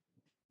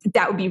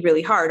 that would be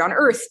really hard. On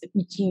Earth,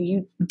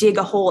 you dig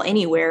a hole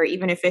anywhere,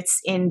 even if it's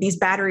in these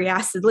battery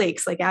acid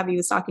lakes, like Abby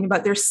was talking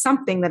about, there's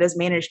something that has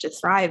managed to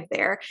thrive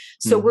there.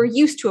 So we're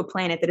used to a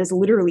planet that is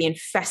literally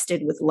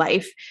infested with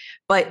life.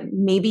 But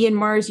maybe in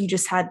Mars, you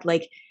just had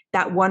like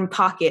that one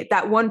pocket,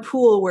 that one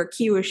pool where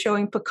Q was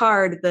showing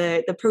Picard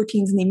the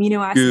proteins and the amino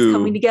acids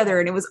coming together,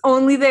 and it was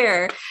only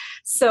there.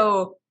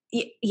 So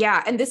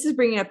yeah, and this is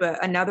bringing up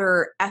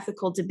another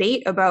ethical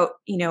debate about,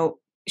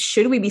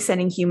 should we be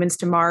sending humans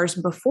to Mars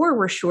before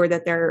we're sure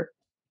that there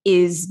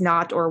is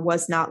not or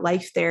was not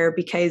life there?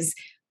 Because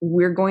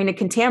we're going to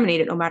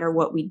contaminate it no matter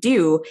what we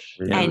do.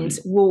 And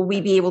will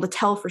we be able to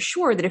tell for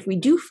sure that if we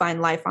do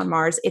find life on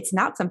Mars, it's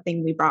not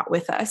something we brought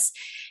with us?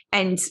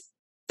 And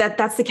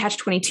that's the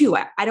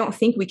catch-22. I don't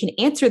think we can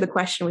answer the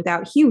question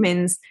without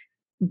humans,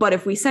 but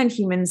if we send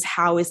humans,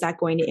 how is that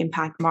going to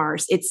impact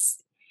Mars? It's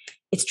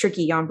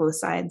tricky on both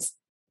sides.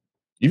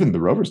 Even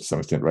the rovers to some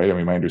extent, right? I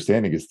mean, my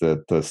understanding is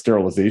that the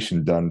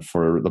sterilization done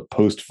for the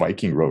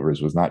post-Viking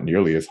rovers was not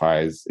nearly as high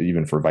as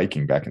even for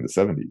Viking back in the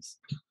 70s.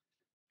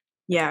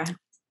 Yeah.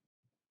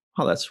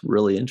 Oh, that's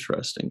really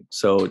interesting.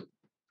 So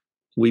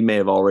we may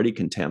have already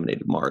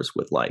contaminated Mars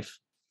with life.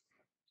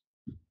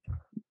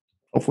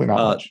 Hopefully not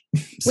much.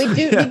 We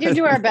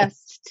do our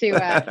best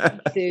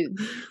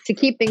to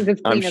keep things as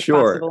clean as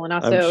possible, and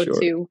also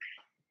to,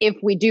 if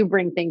we do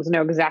bring things,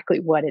 know exactly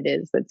what it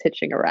is that's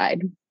hitching a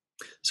ride.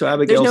 So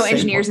Abigail, there's no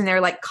engineers in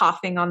there like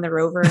coughing on the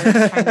rover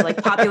trying to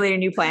like populate a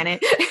new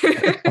planet.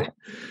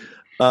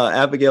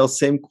 Abigail,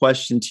 same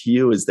question to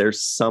you. Is there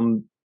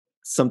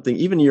something,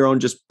 even your own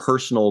just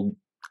personal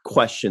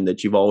question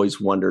that you've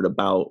always wondered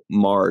about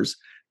Mars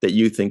that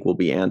you think will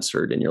be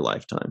answered in your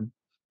lifetime?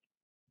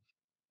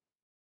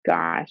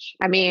 Gosh,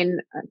 I mean,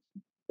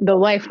 the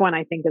life one,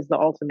 I think, is the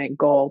ultimate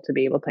goal, to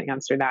be able to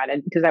answer that,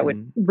 and because that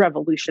would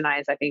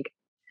revolutionize, I think,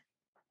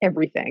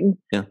 everything.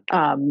 Yeah.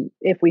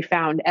 If we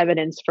found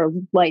evidence for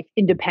life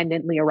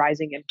independently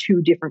arising in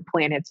two different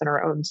planets in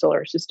our own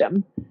solar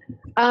system.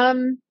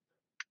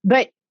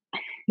 But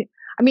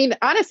I mean,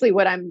 honestly,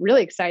 what I'm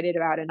really excited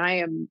about, and I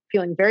am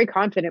feeling very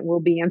confident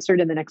will be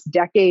answered in the next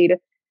decade,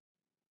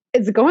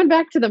 is going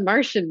back to the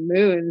Martian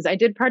moons. I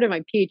did part of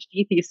my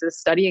PhD thesis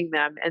studying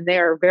them, and they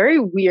are very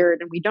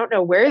weird, and we don't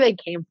know where they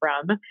came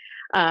from.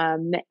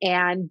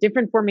 And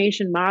different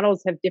formation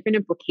models have different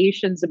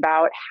implications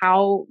about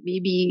how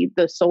maybe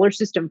the solar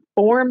system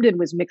formed and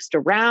was mixed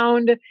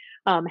around,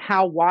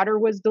 how water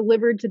was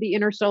delivered to the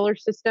inner solar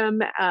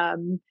system.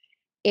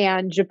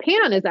 And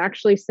Japan is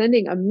actually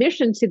sending a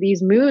mission to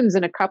these moons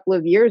in a couple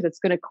of years. It's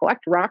going to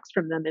collect rocks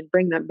from them and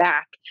bring them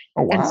back.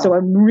 Oh, wow. And so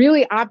I'm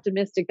really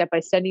optimistic that by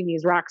sending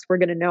these rocks, we're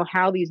going to know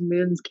how these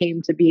moons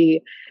came to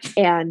be.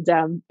 And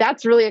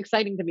that's really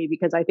exciting to me,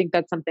 because I think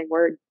that's something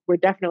we're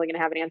definitely going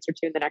to have an answer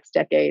to in the next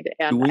decade.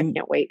 And I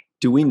can't wait.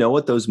 Do we know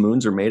what those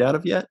moons are made out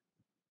of yet?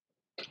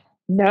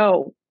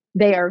 No,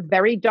 they are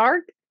very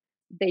dark.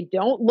 They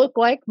don't look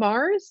like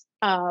Mars.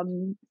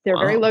 They're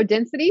very low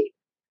density.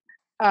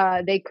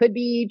 They could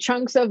be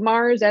chunks of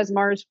Mars as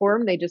Mars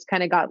formed. They just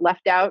kind of got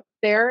left out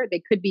there.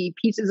 They could be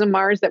pieces of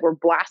Mars that were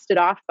blasted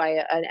off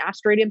by an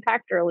asteroid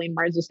impact early in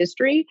Mars's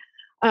history.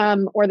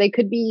 Or they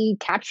could be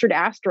captured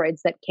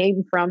asteroids that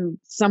came from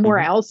somewhere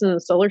else in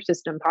the solar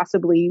system,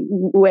 possibly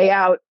way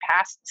out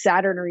past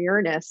Saturn or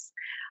Uranus.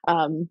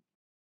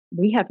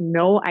 We have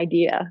no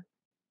idea.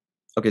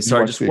 Okay,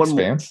 sorry, just one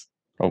more.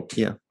 Oh,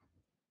 yeah.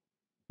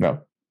 No.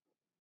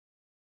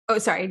 Oh,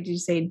 sorry. Did you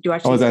say do you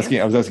watch? I was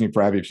asking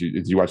for Abby if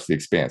you watched The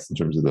Expanse in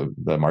terms of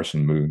the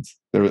Martian moons.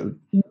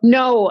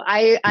 No,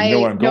 I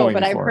know,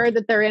 but I've for. heard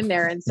that they're in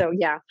there, and so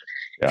yeah.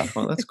 Yeah,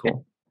 well, that's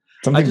cool.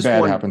 Something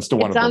bad happens to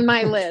one of them. It's on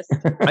my list.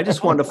 I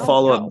just wanted to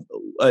follow up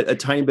a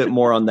tiny bit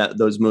more on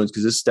those moons,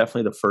 because this is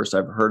definitely the first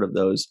I've heard of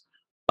those.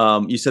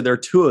 You said there are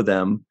two of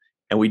them,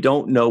 and we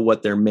don't know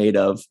what they're made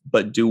of,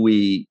 but do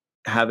we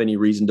have any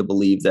reason to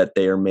believe that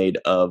they are made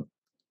of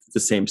the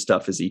same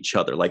stuff as each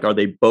other? Like, are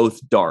they both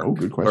dark? Oh,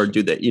 good question.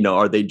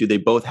 Or do they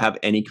both have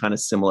any kind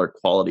of similar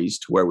qualities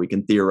to where we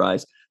can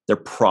theorize they're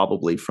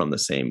probably from the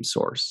same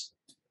source?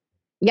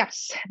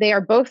 Yes, they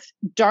are both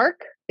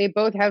dark. They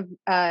both have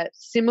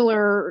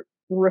similar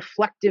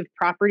reflective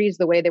properties.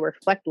 The way they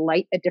reflect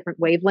light at different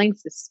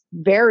wavelengths is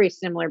very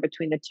similar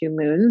between the two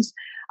moons.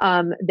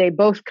 They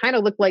both kind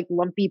of look like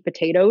lumpy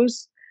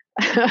potatoes.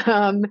 We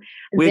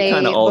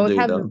kind of all do,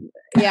 though.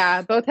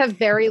 Yeah, both have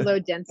very low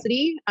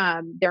density.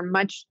 They're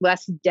much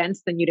less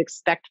dense than you'd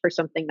expect for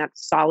something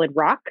that's solid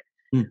rock.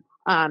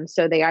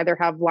 So they either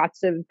have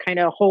lots of kind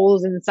of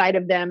holes inside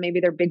of them.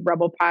 Maybe they're big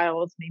rubble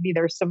piles. Maybe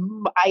there's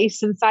some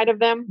ice inside of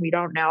them. We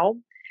don't know.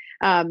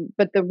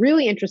 But the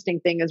really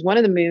interesting thing is one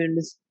of the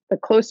moons, the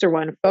closer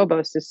one,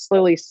 Phobos, is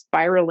slowly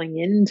spiraling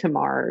into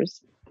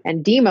Mars.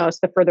 And Deimos,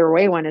 the further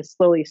away one, is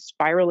slowly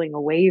spiraling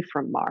away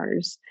from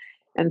Mars.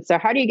 And so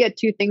how do you get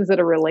two things that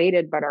are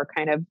related but are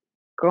kind of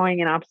going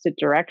in opposite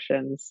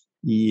directions?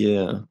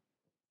 Yeah.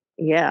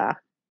 Yeah.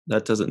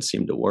 That doesn't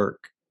seem to work.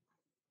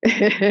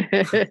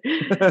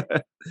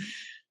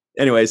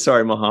 Anyway,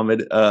 sorry,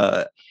 Mohammed.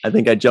 I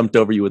think I jumped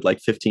over you with like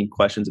 15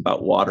 questions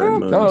about water and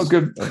moons. No,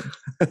 good.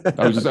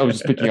 I was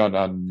just picking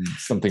on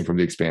something from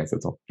The Expanse,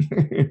 that's all.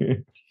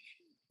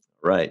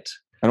 Right.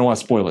 I don't want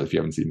to spoil it if you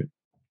haven't seen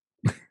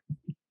it.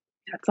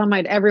 It's on my,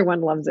 everyone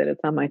loves it.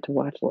 It's on my to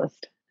watch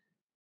list.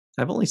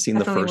 I've only seen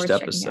the first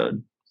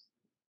episode.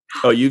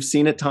 Oh, you've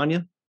seen it,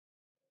 Tanya?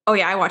 Oh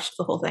yeah, I watched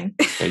the whole thing.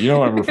 Yeah, you know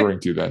what I'm referring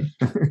to then.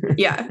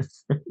 Yeah.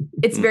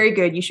 It's very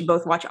good. You should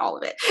both watch all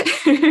of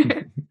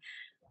it.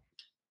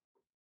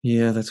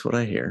 Yeah, that's what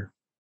I hear.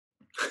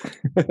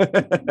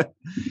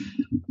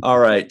 All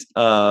right.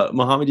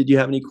 Mohammed, did you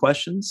have any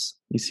questions?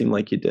 You seem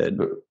like you did.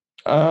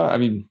 I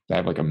mean, I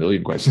have like a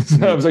million questions.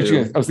 I was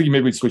thinking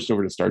maybe we switched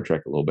over to Star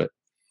Trek a little bit.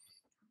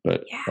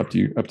 But yeah. Up to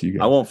you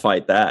guys. I won't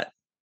fight that.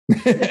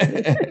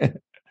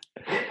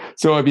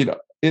 So I mean,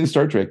 in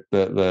Star Trek,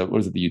 the what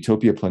is it, the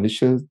Utopia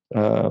Planitia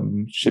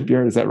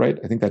shipyard, is that right?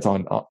 I think that's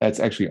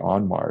actually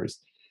on Mars.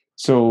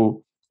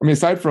 So I mean,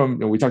 aside from,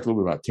 we talked a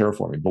little bit about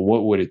terraforming, but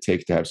what would it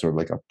take to have sort of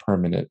like a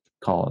permanent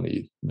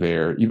colony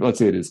there? Let's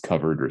say it is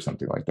covered or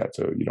something like that,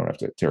 so you don't have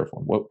to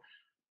terraform. What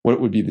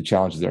would be the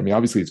challenges there? I mean,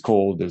 obviously it's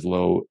cold, there's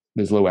low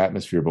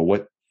atmosphere, but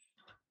what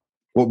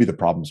would be the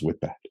problems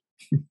with that?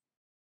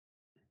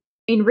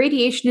 And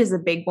radiation is a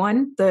big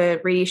one.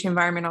 The radiation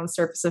environment on the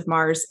surface of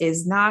Mars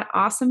is not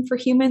awesome for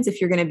humans if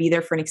you're going to be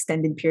there for an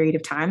extended period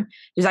of time.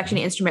 There's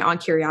actually an instrument on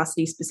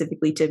Curiosity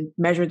specifically to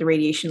measure the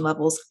radiation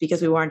levels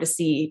because we wanted to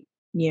see,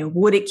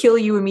 would it kill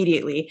you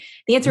immediately?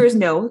 The answer is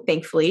no,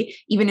 thankfully.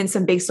 Even in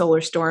some big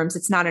solar storms,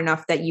 it's not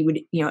enough that you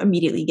would,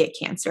 immediately get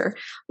cancer.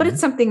 But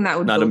it's something that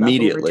would not build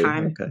immediately. up over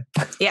time. Okay.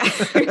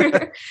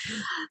 Yeah.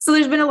 So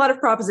there's been a lot of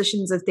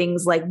propositions of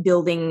things like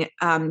building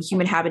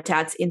human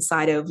habitats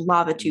inside of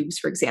lava tubes,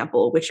 for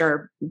example, which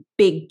are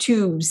big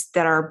tubes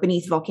that are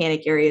beneath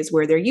volcanic areas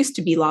where there used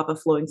to be lava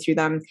flowing through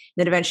them. And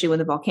then eventually when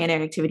the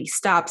volcanic activity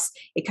stops,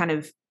 it kind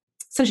of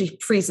essentially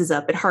freezes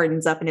up, it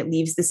hardens up, and it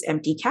leaves this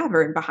empty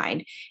cavern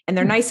behind. And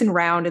they're nice and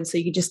round. And so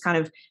you just kind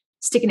of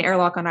stick an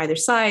airlock on either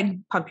side,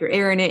 pump your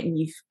air in it, and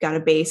you've got a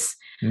base.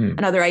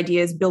 Another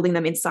idea is building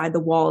them inside the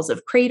walls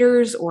of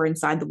craters or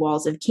inside the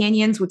walls of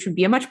canyons, which would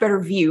be a much better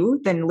view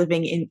than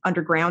living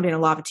underground in a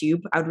lava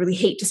tube. I would really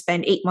hate to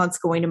spend 8 months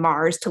going to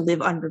Mars to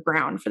live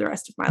underground for the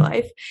rest of my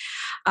life.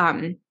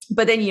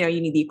 But then, you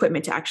need the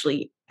equipment to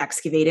actually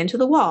excavate into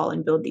the wall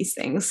and build these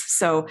things.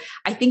 So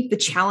I think the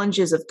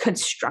challenges of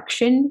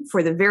construction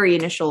for the very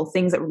initial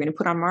things that we're going to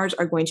put on Mars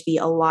are going to be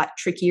a lot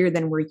trickier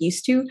than we're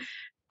used to,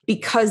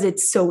 because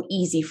it's so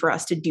easy for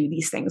us to do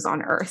these things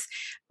on Earth.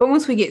 But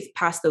once we get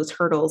past those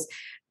hurdles,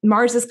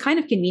 Mars is kind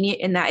of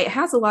convenient in that it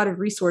has a lot of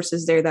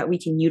resources there that we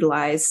can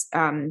utilize.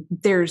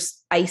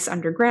 There's ice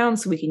underground,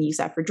 so we can use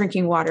that for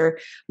drinking water.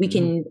 We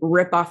can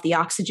rip off the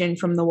oxygen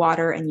from the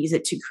water and use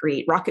it to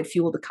create rocket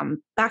fuel to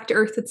come back to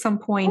Earth at some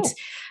point.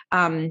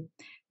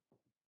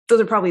 Those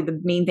are probably the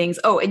main things.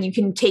 Oh, and you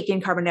can take in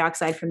carbon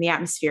dioxide from the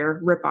atmosphere,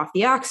 rip off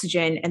the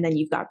oxygen, and then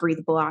you've got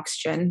breathable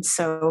oxygen.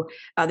 So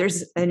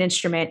there's an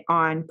instrument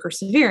on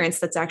Perseverance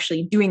that's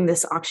actually doing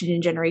this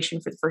oxygen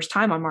generation for the first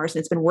time on Mars, and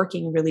it's been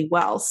working really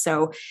well.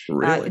 So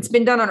it's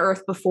been done on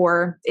Earth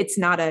before. It's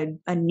not a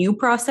new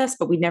process,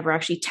 but we never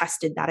actually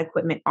tested that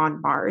equipment on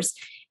Mars,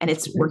 and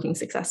it's working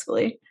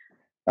successfully.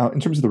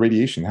 In terms of the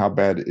radiation, how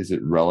bad is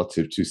it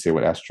relative to, say,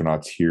 what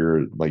astronauts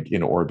here, like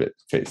in orbit,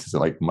 face? Is it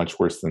like much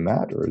worse than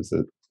that, or is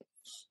it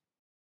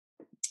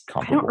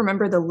comparable? I don't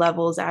remember the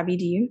levels. Abby,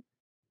 do you?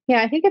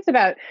 Yeah, I think it's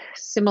about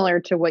similar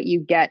to what you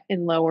get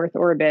in low Earth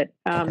orbit.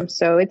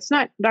 So it's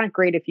not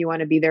great if you want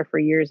to be there for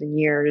years and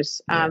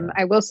years.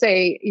 I will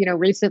say,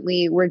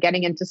 recently we're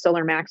getting into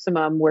solar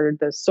maximum where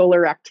the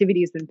solar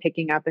activity has been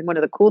picking up. And one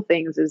of the cool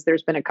things is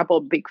there's been a couple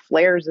of big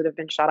flares that have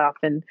been shut off,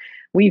 and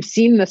we've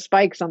seen the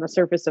spikes on the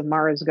surface of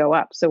Mars go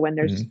up. So when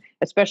there's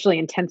especially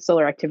intense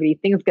solar activity,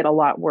 things get a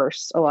lot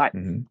worse, a lot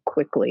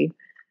quickly.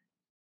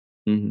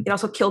 It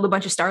also killed a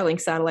bunch of Starlink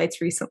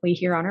satellites recently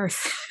here on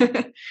Earth.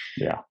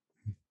 Yeah.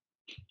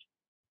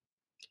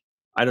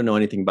 I don't know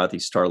anything about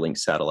these Starlink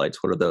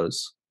satellites. What are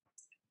those?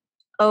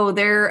 Oh,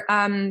 they're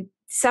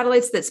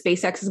satellites that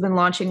SpaceX has been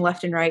launching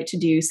left and right to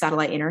do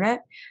satellite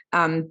internet.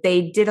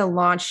 They did a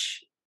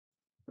launch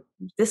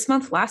this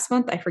month, last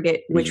month, I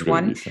forget which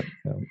one. Recent,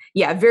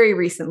 yeah, very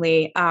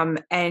recently.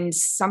 And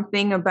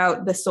something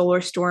about the solar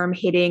storm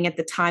hitting at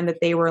the time that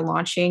they were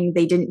launching,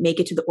 they didn't make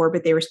it to the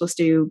orbit they were supposed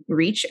to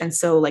reach. And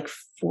so like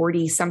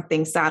 40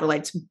 something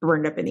satellites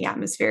burned up in the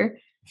atmosphere.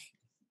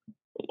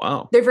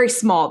 Wow. They're very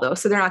small though,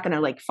 so they're not going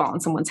to like fall on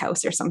someone's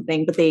house or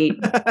something, but they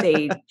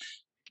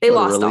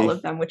lost all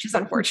of them, which is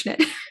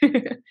unfortunate.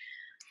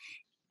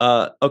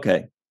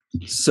 Okay.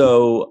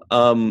 So,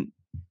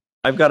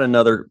 I've got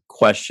another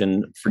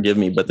question. Forgive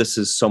me, but this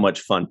is so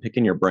much fun.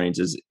 Picking your brains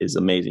is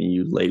amazing.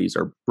 You ladies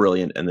are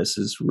brilliant, and this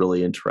is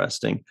really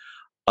interesting.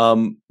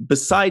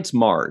 Besides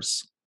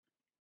Mars,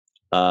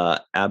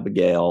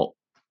 Abigail,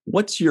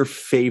 what's your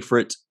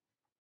favorite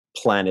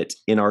planet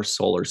in our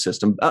solar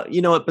system?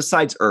 You know what?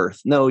 Besides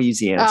Earth, no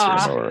easy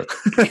answers.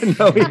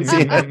 No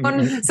easy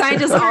answers.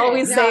 Scientists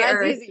always say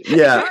Earth. Easy.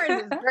 Yeah,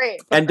 Earth is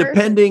great. And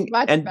depending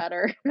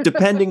better.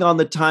 depending on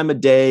the time of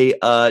day,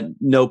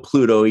 no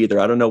Pluto either.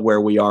 I don't know where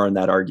we are in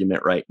that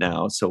argument right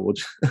now. So we'll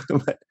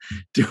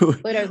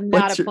Pluto's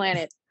not a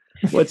planet.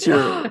 What's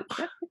your?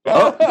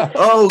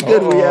 Oh,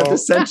 good. We have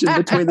dissension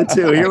between the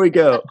two. Here we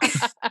go.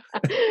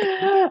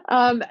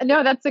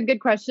 No, that's a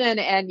good question.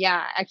 And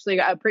yeah, actually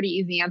a pretty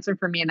easy answer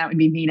for me, and that would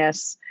be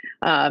Venus.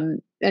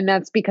 And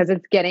that's because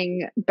it's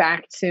getting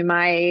back to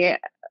my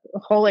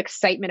whole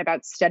excitement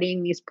about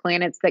studying these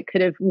planets that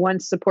could have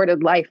once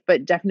supported life,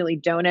 but definitely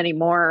don't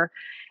anymore.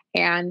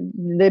 And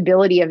the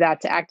ability of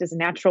that to act as a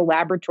natural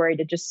laboratory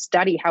to just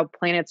study how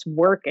planets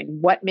work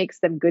and what makes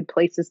them good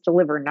places to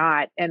live or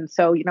not. And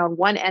so, on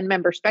one end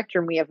member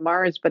spectrum, we have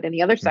Mars, but on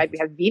the other side, we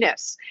have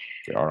Venus.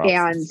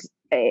 And,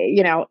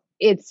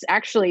 it's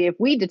actually, if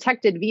we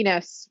detected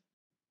Venus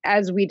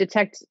as we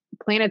detect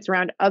planets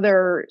around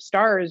other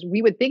stars,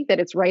 we would think that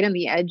it's right on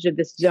the edge of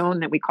this zone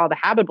that we call the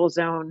habitable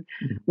zone,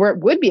 where it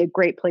would be a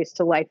great place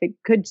to life. It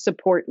could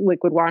support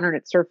liquid water on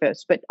its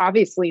surface. But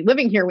obviously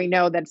living here, we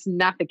know that's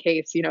not the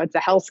case. It's a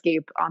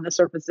hellscape on the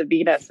surface of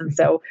Venus. And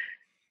so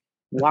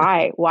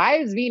why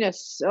is Venus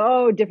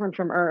so different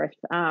from Earth?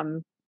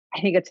 I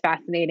think it's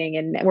fascinating.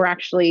 And we're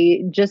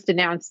actually just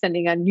announced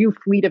sending a new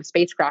fleet of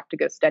spacecraft to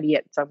go study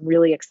it. So I'm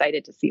really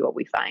excited to see what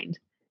we find.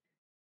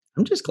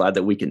 I'm just glad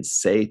that we can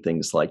say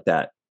things like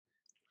that.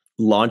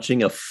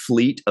 Launching a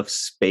fleet of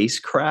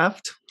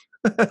spacecraft.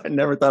 I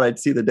never thought I'd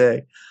see the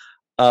day.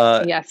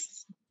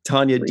 Yes.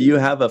 Tanya, do you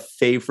have a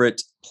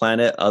favorite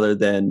planet other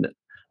than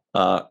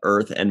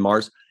Earth and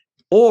Mars,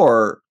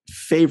 or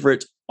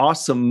favorite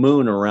awesome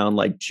moon around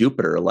like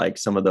Jupiter, like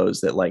some of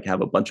those that like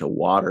have a bunch of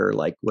water,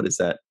 like what is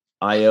that?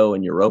 Io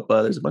and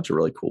Europa. There's a bunch of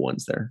really cool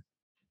ones there.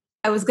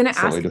 I was going to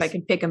ask if I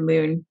could pick a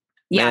moon.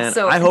 Yeah, Man,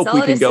 so I hope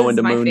we can go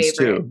into moons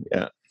favorite.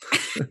 too.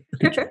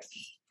 Yeah.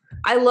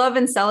 I love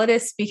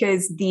Enceladus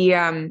because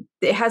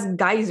it has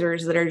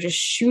geysers that are just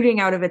shooting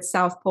out of its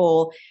south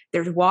pole.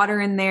 There's water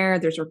in there,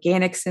 there's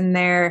organics in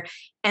there,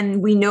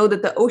 and we know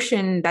that the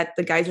ocean that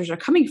the geysers are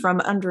coming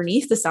from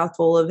underneath the south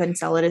pole of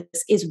Enceladus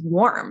is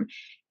warm.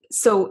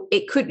 So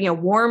it could,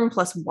 warm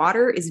plus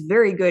water is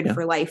very good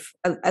for life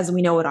as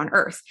we know it on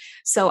Earth.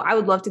 So I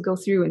would love to go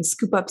through and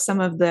scoop up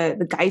some of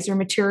the geyser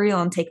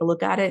material and take a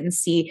look at it and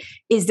see,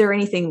 is there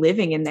anything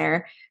living in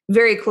there?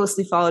 Very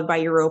closely followed by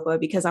Europa,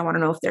 because I want to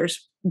know if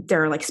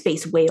there are like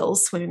space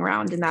whales swimming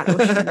around in that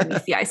ocean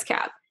underneath the ice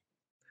cap.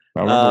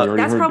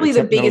 That's probably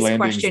the biggest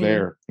question.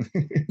 There.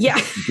 Yeah.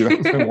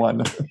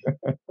 2001.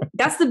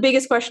 That's the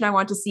biggest question I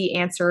want to see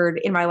answered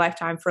in my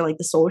lifetime for like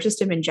the solar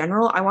system in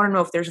general. I want to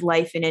know if there's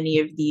life in any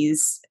of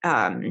these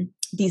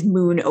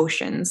moon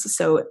oceans.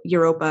 So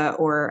Europa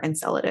or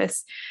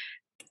Enceladus.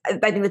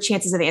 I think the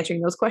chances of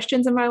answering those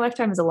questions in my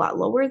lifetime is a lot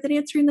lower than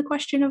answering the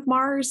question of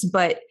Mars,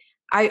 but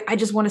I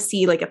just want to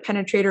see like a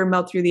penetrator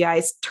melt through the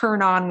ice,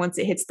 turn on once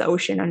it hits the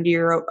ocean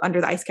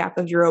under the ice cap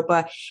of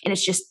Europa, and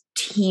it's just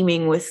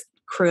teeming with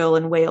krill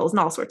and whales and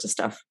all sorts of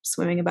stuff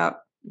swimming about.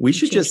 We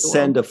should just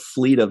send a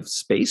fleet of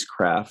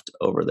spacecraft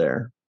over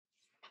there.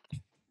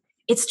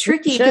 It's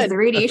tricky because the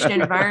radiation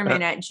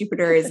environment at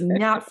Jupiter is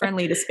not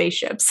friendly to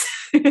spaceships.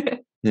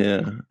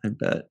 Yeah, I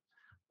bet.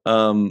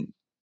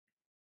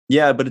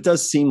 Yeah, but it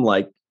does seem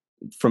like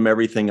from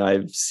everything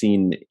I've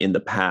seen in the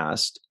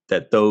past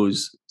that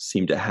those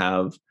seem to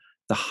have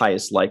the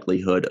highest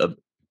likelihood of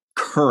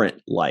current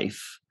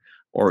life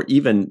or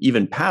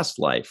even past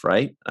life,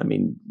 right? I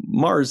mean,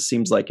 Mars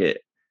seems like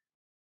it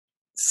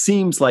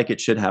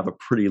should have a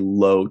pretty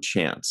low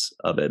chance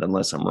of it,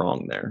 unless I'm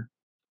wrong there.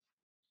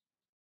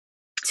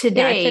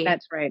 Today, I'd say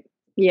that's right.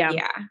 Yeah.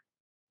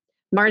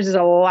 Mars is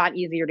a lot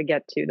easier to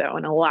get to, though,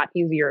 and a lot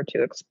easier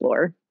to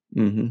explore.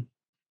 Mm-hmm.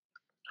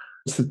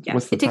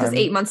 It takes us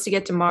 8 months to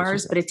get to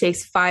Mars, but it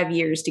takes 5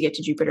 years to get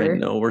to Jupiter. I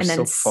know, we're and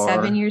then so far.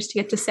 7 years to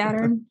get to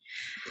Saturn.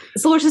 The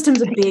solar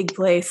system's a big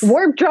place.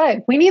 Warp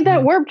drive. We need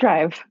that warp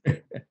drive.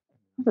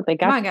 But they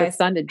got the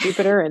sun to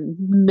Jupiter in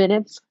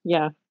minutes.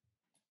 Yeah.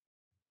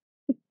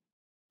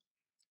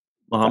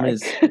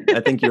 Mohammed, I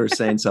think you were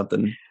saying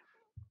something.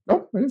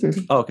 Oh, I didn't say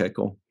anything. Okay,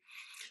 cool.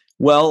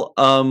 Well,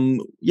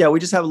 we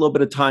just have a little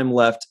bit of time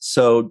left.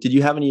 So did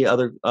you have any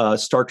other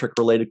Star Trek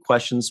related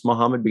questions,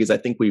 Mohammed? Because I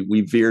think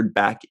we veered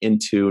back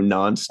into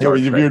non-Star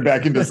Trek. You veered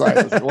back into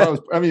science. Well,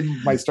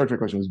 my Star Trek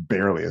question was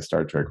barely a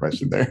Star Trek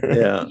question there.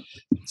 Yeah.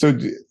 So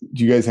do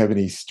you guys have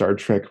any Star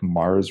Trek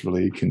Mars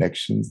related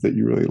connections that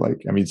you really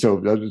like? I mean,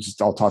 so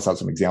I'll toss out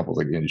some examples.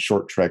 Like in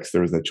Short Treks,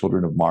 there was that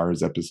Children of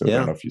Mars episode. I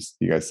don't know if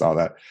you guys saw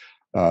that.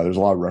 There's a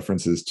lot of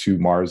references to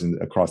Mars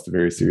and across the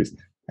various series.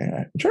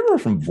 I'm trying to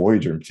remember from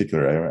Voyager in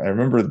particular. I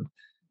remember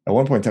at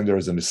one point in time there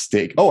was a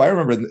mistake. Oh, I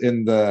remember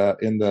in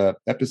the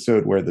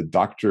episode where the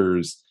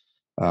Doctor's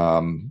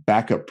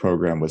backup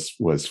program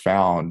was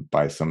found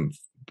by some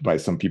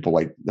people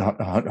like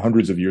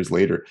hundreds of years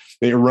later.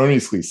 They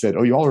erroneously said,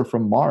 "Oh, y'all are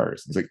from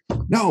Mars." It's like,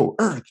 no,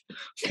 Earth.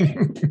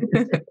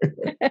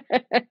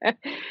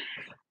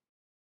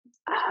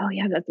 Oh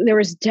yeah, there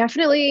was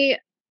definitely.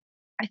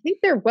 I think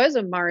there was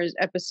a Mars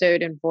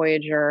episode in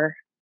Voyager.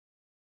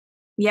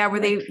 Yeah,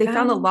 where they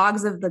found the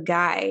logs of the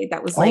guy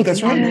that was on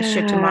the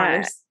ship to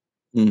Mars.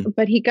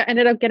 But he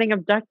ended up getting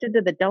abducted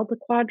to the Delta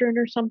Quadrant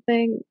or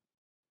something.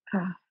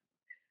 I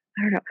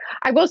don't know.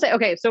 I will say,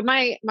 okay, so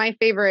my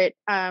favorite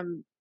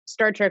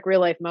Star Trek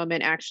real life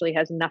moment actually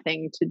has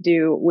nothing to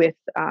do with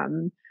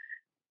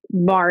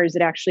Mars.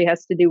 It actually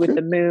has to do with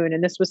the moon.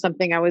 And this was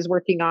something I was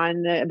working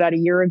on about a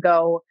year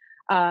ago.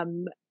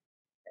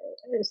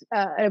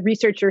 A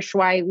researcher,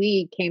 Shuai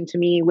Li, came to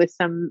me with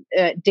some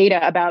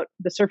data about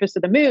the surface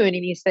of the moon. And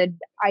he said,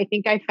 I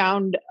think I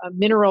found a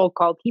mineral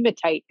called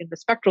hematite in the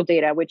spectral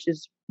data, which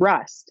is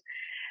rust.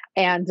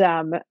 And,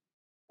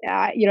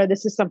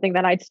 this is something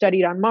that I'd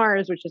studied on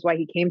Mars, which is why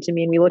he came to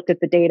me and we looked at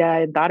the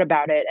data and thought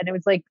about it. And it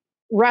was like,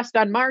 rust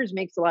on Mars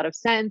makes a lot of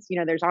sense.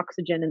 There's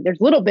oxygen and there's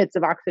little bits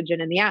of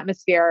oxygen in the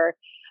atmosphere.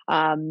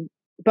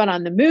 But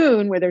on the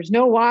moon, where there's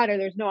no water,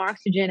 there's no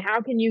oxygen,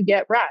 how can you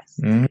get rust?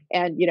 Mm-hmm.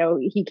 And,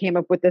 he came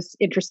up with this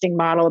interesting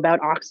model about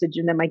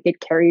oxygen that might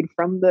get carried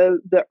from the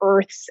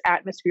Earth's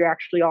atmosphere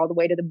actually all the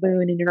way to the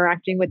moon and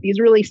interacting with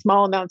these really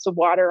small amounts of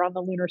water on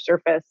the lunar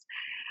surface.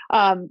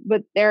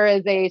 But there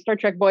is a Star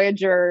Trek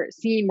Voyager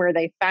scene where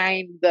they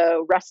find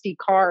the rusty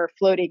car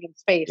floating in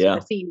space. Yeah,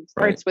 and the scene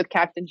starts with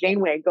Captain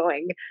Janeway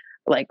going,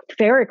 like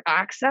ferric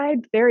oxide,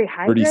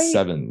 ferrihydrite.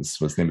 37s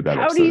was the name of that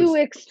How episode. do you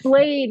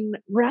explain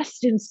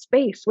rust in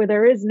space where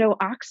there is no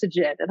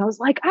oxygen? And I was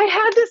like, I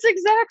had this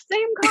exact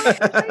same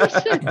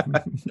conversation.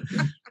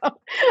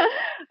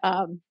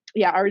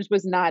 Yeah, ours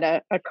was not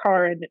a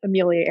car in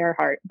Amelia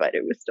Earhart, but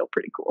it was still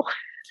pretty cool.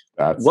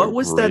 That's what a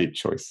was great that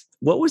choice.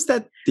 What was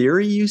that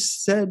theory you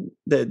said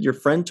that your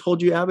friend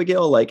told you,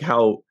 Abigail? Like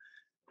how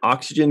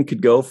oxygen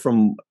could go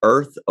from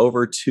Earth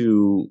over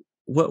to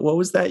what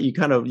was that? You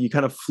kind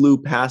of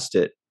flew past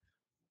it.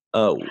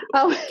 And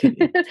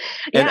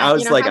Yeah, I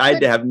was like, I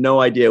have no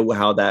idea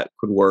how that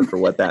could work or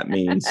what that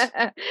means.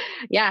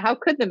 Yeah, how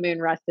could the moon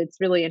rust? It's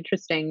really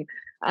interesting.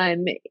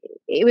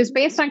 It was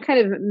based on kind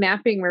of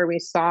mapping where we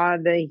saw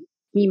the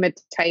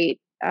hematite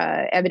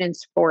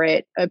evidence for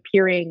it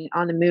appearing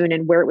on the moon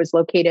and where it was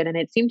located, and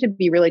it seemed to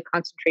be really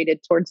concentrated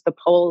towards the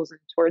poles and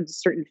towards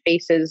certain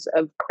faces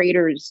of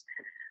craters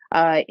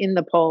in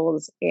the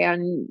poles.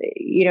 And,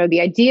 the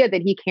idea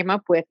that he came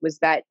up with was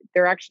that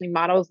there are actually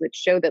models that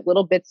show that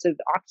little bits of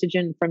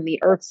oxygen from the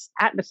Earth's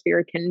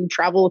atmosphere can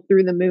travel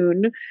through the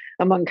moon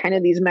among kind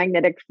of these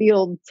magnetic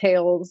field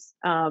tails.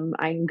 I'm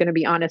going to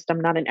be honest, I'm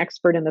not an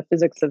expert in the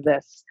physics of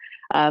this,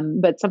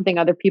 but something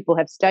other people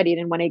have studied.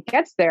 And when it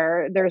gets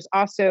there, there's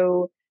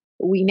also,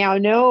 we now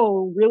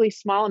know really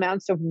small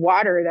amounts of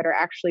water that are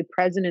actually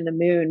present in the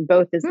moon,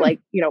 both as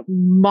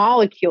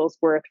molecules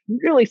worth,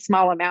 really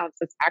small amounts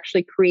that's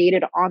actually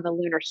created on the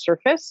lunar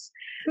surface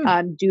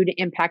due to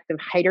impact of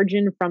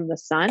hydrogen from the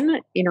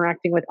sun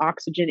interacting with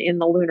oxygen in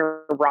the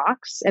lunar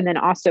rocks, and then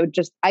also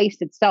just ice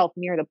itself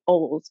near the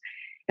poles.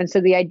 And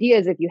so the idea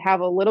is if you have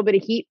a little bit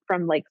of heat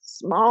from like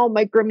small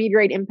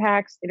micrometeorite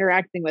impacts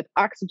interacting with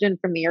oxygen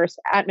from the Earth's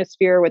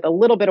atmosphere with a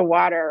little bit of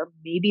water,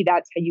 maybe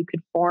that's how you could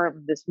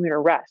form this lunar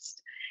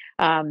rust.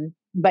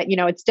 But,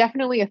 it's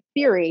definitely a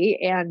theory,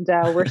 and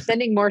we're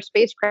sending more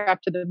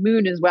spacecraft to the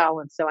moon as well.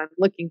 And so I'm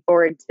looking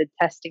forward to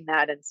testing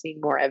that and seeing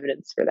more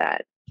evidence for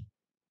that.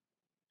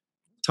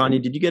 Tanya,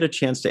 did you get a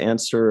chance to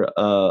answer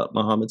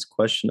Mohammed's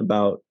question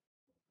about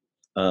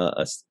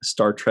a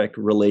Star Trek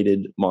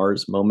related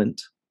Mars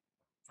moment?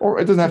 Or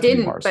it doesn't have to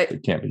be Mars.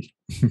 It can't be.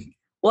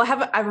 Well, I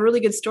have a really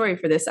good story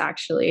for this,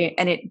 actually,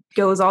 and it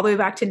goes all the way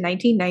back to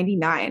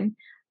 1999.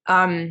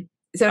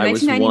 So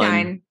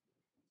 1999,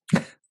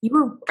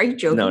 are you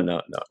joking?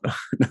 No.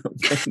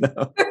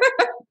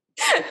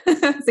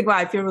 It's like, wow,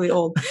 I feel really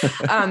old.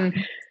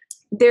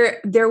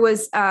 There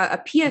was a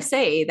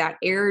PSA that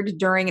aired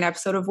during an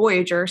episode of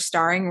Voyager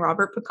starring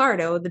Robert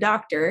Picardo, the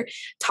doctor,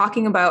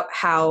 talking about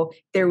how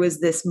there was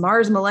this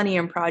Mars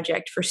Millennium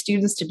Project for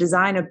students to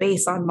design a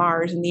base on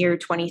Mars in the year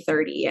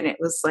 2030. And it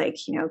was like,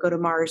 go to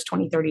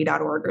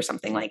mars2030.org or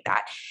something like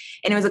that.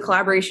 And it was a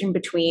collaboration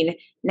between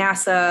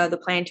NASA, the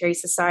Planetary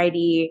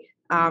Society,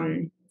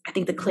 I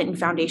think the Clinton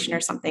Foundation or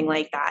something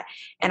like that.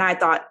 And I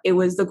thought it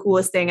was the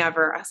coolest thing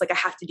ever. I was like, I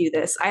have to do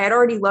this. I had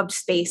already loved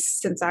space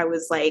since I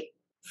was like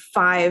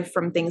 5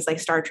 from things like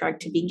Star Trek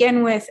to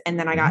begin with. And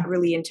then I got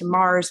really into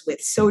Mars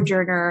with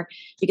Sojourner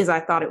because I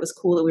thought it was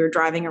cool that we were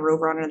driving a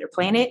rover on another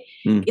planet.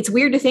 It's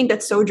weird to think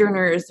that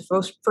Sojourner is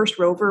the first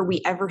rover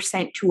we ever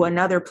sent to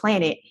another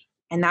planet.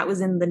 And that was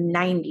in the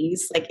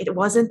 90s. Like, it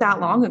wasn't that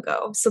long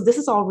ago. So this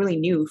is all really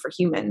new for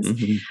humans.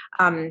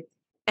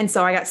 And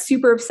so I got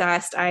super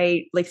obsessed.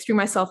 I threw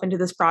myself into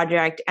this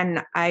project.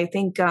 And I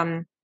think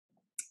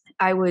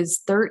I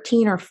was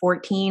 13 or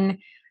 14.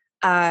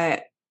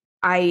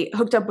 I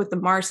hooked up with the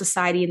Mars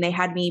Society, and they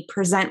had me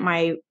present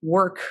my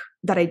work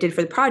that I did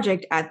for the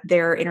project at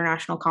their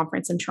international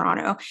conference in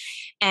Toronto.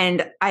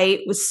 And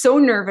I was so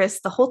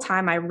nervous the whole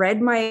time. I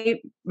read my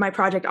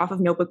project off of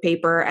notebook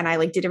paper, and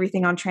I did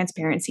everything on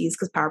transparencies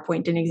because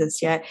PowerPoint didn't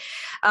exist yet.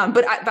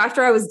 But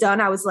after I was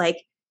done, I was like,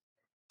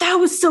 that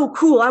was so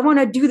cool. I want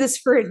to do this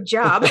for a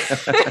job.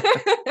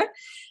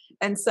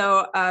 And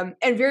so, and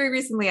very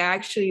recently, I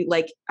actually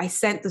I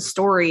sent the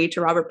story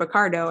to Robert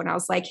Picardo, and I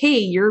was like, hey,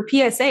 your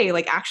PSA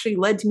actually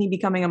led to me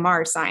becoming a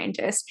Mars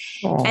scientist.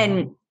 Aww.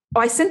 And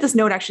I sent this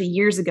note actually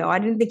years ago. I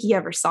didn't think he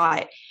ever saw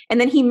it. And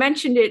then he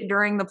mentioned it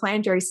during the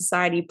Planetary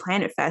Society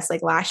Planet Fest,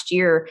 last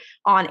year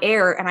on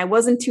air. And I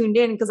wasn't tuned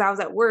in because I was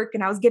at work,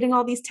 and I was getting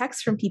all these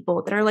texts from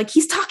people that are like,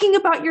 he's talking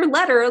about your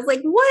letter. I was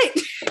like, what?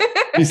 Did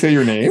you say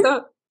your name?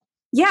 So,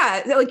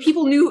 yeah,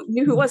 people knew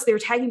who it was. They were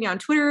tagging me on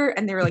Twitter,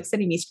 and they were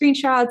sending me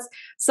screenshots.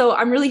 So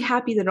I'm really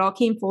happy that it all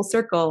came full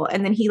circle.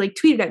 And then he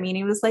tweeted at me, and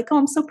he was like, "Oh,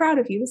 I'm so proud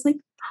of you." I was like,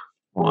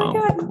 "Oh my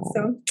God!"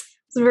 So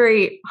it's a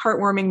very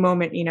heartwarming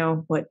moment.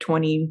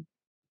 20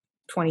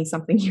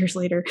 something years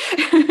later.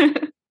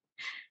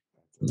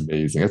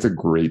 Amazing. That's a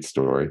great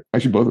story.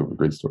 Actually, both of them are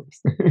great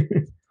stories.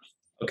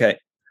 Okay,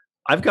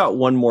 I've got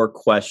one more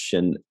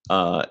question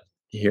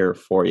here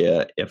for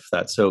you, if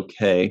that's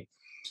okay.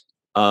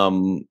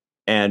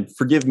 And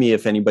forgive me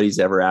if anybody's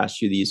ever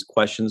asked you these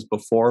questions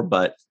before,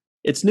 but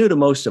it's new to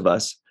most of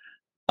us.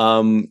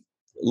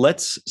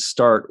 Let's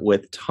start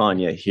with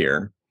Tanya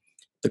here.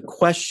 The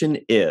question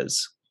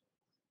is,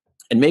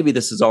 and maybe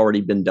this has already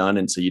been done,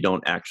 and so you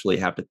don't actually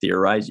have to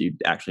theorize, you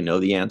actually know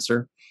the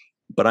answer,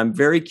 but I'm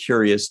very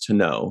curious to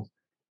know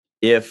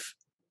if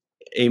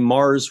a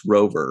Mars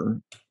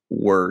rover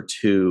were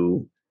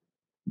to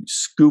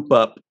scoop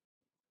up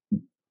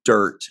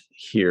dirt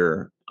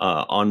here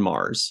on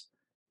Mars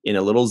in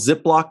a little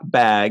Ziploc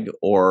bag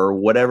or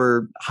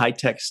whatever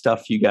high-tech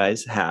stuff you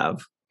guys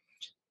have,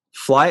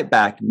 fly it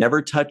back,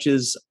 never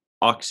touches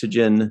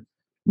oxygen,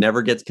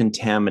 never gets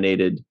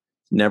contaminated,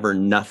 never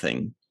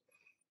nothing,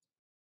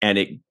 and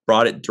it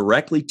brought it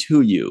directly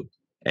to you,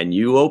 and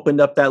you opened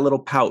up that little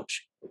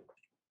pouch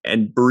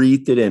and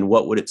breathed it in,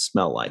 what would it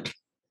smell like?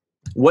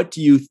 What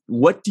do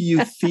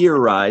you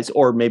theorize,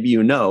 or maybe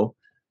you know,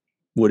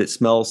 would it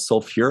smell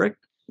sulfuric?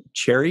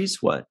 Cherries?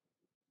 What?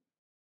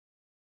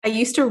 I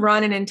used to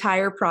run an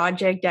entire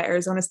project at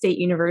Arizona State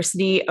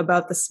University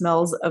about the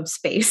smells of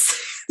space.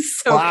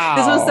 So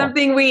this was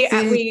something we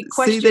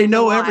questioned. See, they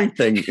know a lot.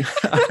 everything.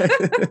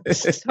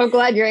 So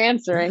glad you're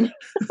answering.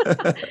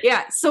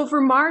 Yeah. So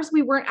for Mars,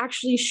 we weren't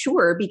actually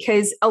sure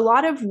because a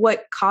lot of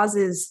what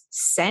causes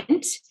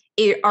scent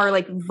are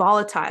like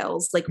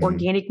volatiles, like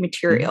organic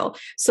material.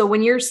 So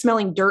when you're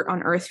smelling dirt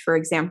on Earth, for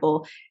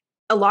example,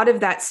 a lot of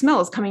that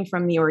smell is coming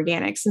from the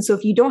organics. And so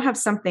if you don't have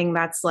something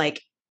that's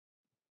like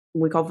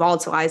we call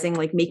volatilizing,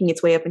 like making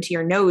its way up into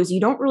your nose, you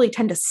don't really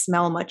tend to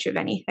smell much of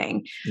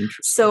anything.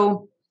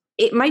 So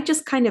it might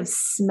just kind of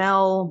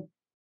smell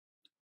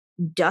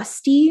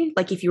dusty.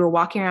 Like if you were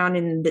walking around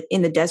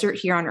in the desert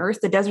here on Earth,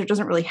 the desert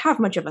doesn't really have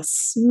much of a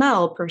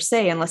smell per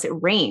se, unless it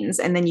rains.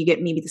 And then you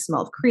get maybe the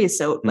smell of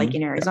creosote, like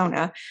in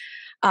Arizona.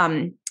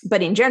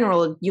 But in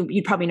general,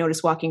 you'd probably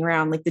notice walking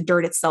around, like the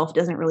dirt itself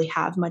doesn't really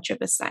have much of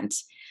a scent.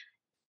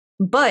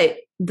 But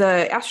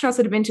the astronauts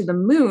that have been to the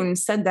moon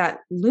said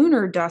that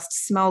lunar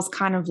dust smells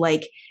kind of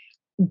like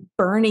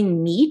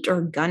burning meat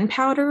or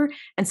gunpowder.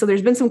 And so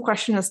there's been some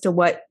question as to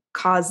what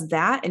caused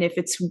that, and if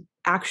it's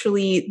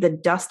actually the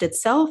dust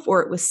itself,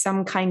 or it was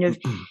some kind of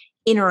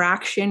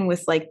interaction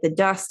with like the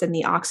dust and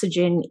the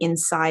oxygen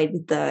inside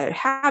the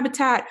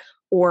habitat,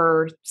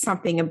 or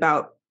something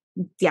about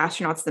the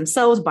astronauts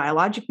themselves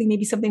biologically,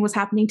 maybe something was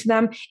happening to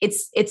them.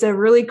 It's a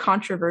really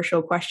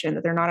controversial question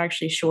that they're not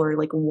actually sure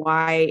like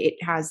why it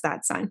has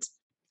that scent.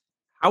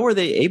 How are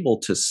they able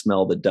to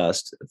smell the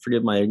dust?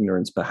 Forgive my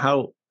ignorance, but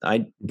how?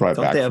 I brought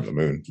it back from the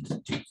moon.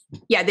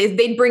 Yeah,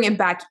 they'd bring it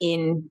back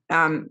in,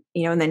 and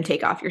then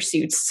take off your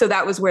suits. So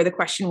that was where the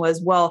question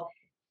was. Well,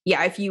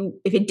 yeah, if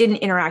it didn't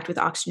interact with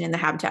oxygen in the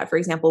habitat, for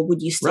example,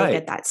 would you still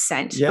get that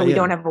scent? Yeah, but we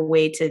don't have a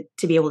way to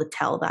be able to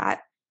tell that.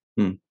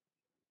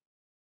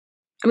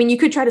 I mean, you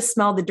could try to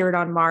smell the dirt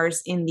on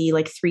Mars in the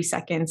like 3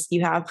 seconds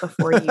you have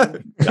before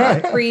you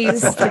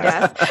freeze to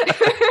death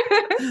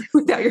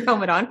without your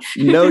helmet on.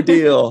 No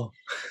deal.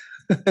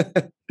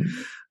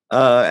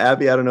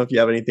 Abby, I don't know if you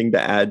have anything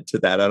to add to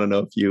that. I don't know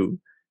if you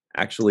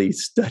actually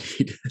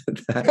studied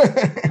that.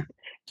 I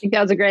think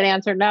that was a great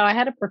answer. No, I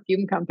had a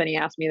perfume company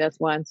ask me this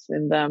once,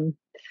 and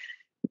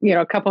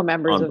a couple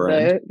members of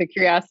the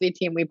Curiosity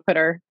team, we put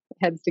our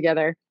heads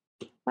together.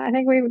 I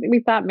think we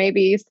thought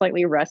maybe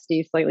slightly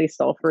rusty, slightly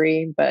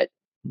sulfury, but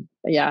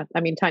yeah,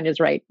 I mean, Tanya's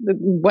right.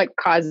 What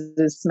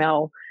causes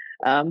smell?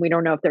 We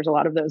don't know if there's a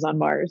lot of those on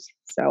Mars,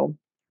 so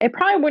it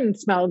probably wouldn't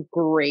smell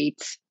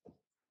great.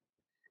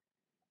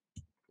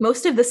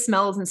 Most of the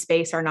smells in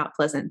space are not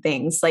pleasant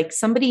things. Like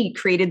somebody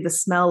created the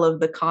smell of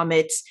the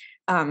comet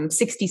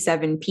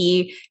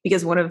 67P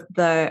because one of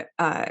the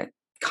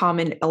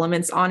common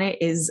elements on it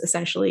is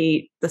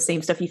essentially the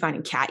same stuff you find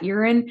in cat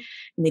urine.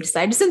 And they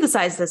decided to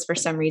synthesize this for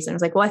some reason.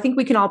 It's like, well, I think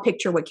we can all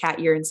picture what cat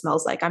urine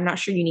smells like. I'm not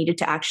sure you needed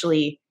to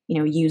actually,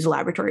 use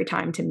laboratory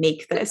time to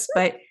make this,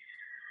 but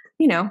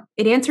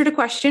it answered a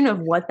question of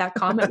what that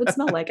comet would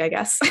smell like, I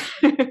guess.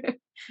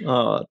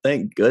 Oh,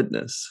 thank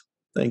goodness.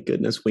 Thank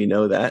goodness we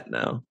know that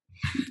now.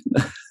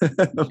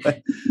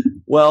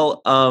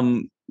 Well,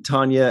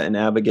 Tanya and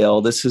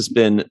Abigail, this has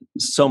been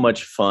so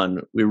much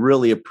fun. We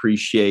really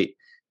appreciate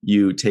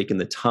you taking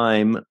the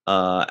time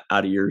out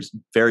of your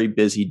very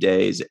busy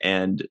days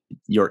and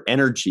your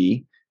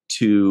energy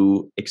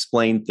to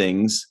explain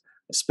things,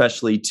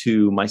 especially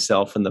to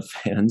myself and the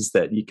fans,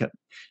 that you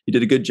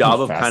did a good job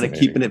of kind of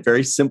keeping it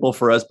very simple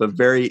for us, but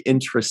very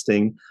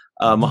interesting.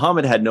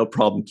 Muhammad had no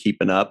problem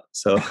keeping up,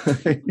 so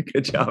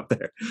good job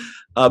there.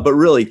 But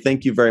really,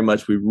 thank you very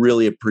much. We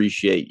really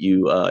appreciate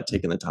you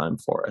taking the time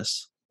for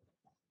us.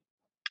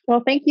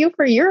 Well, thank you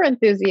for your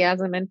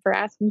enthusiasm and for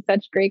asking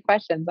such great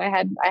questions. I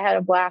had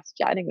a blast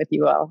chatting with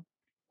you all.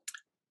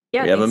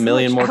 Yeah, we have a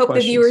million more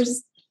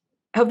questions.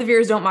 I hope the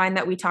viewers don't mind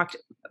that we talked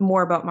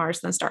more about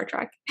Mars than Star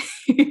Trek.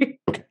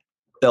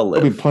 They'll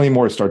live. There'll be plenty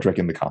more Star Trek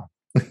in the com.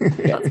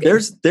 Yeah,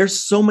 there's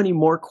so many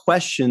more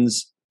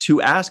questions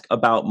to ask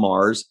about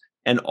Mars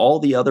and all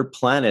the other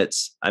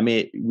planets. I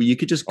mean, you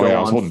could just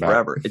go on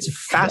forever. It's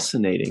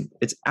fascinating.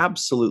 It's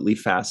absolutely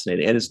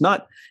fascinating. And it's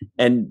not,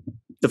 and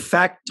the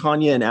fact,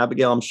 Tanya and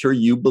Abigail, I'm sure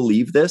you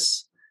believe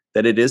this,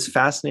 that it is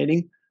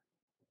fascinating,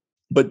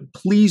 but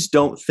please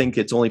don't think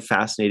it's only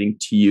fascinating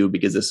to you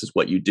because this is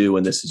what you do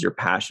and this is your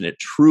passion. It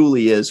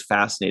truly is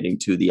fascinating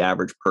to the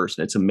average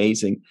person. It's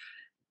amazing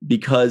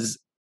because,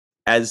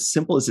 as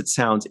simple as it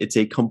sounds, it's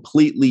a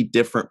completely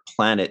different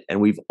planet,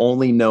 and we've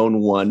only known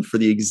one for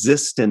the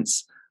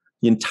existence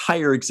the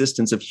entire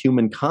existence of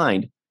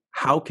humankind,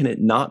 how can it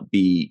not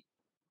be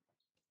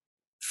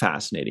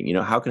fascinating? You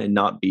know, how can it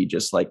not be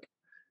just like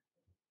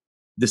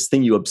this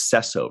thing you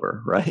obsess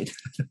over, right?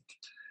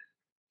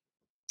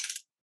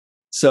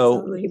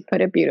 So You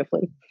put it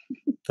beautifully.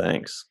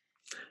 thanks.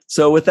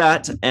 So with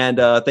that, and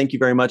thank you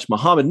very much,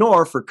 Mohammed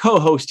Noor, for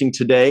co-hosting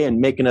today and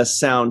making us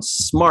sound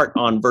smart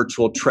on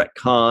Virtual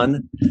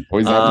TrekCon.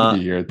 Always happy to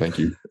be here. Thank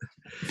you.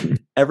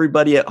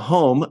 Everybody at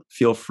home,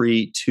 feel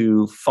free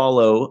to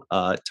follow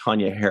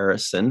Tanya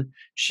Harrison.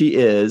 She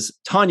is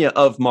Tanya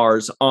of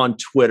Mars on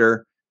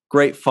Twitter.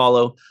 Great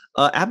follow.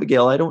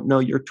 Abigail, I don't know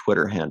your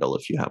Twitter handle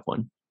if you have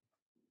one.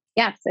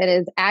 Yes, it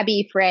is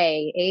Abby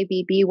Frey,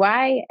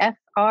 ABBYFRAE.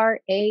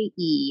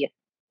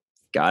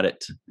 Got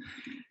it.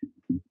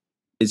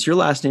 Is your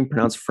last name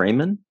pronounced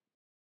Freeman?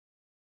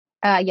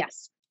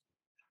 Yes.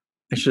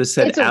 I should have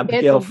said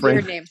Abigail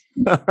Freeman. Weird name.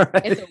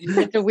 Right.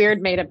 It's a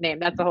weird made up name.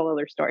 That's a whole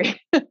other story.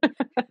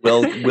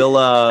 We'll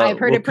I've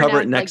heard it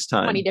cover it pronounced next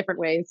like time. 20 different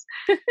ways.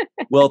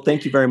 Well,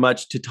 thank you very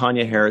much to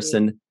Tanya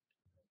Harrison,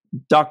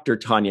 Dr.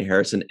 Tanya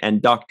Harrison,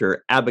 and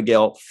Dr.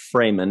 Abigail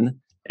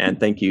Freeman. And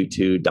thank you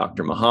to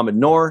Dr. Mohammed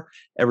Noor.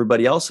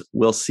 Everybody else,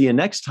 we'll see you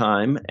next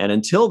time. And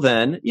until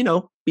then, you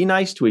know, be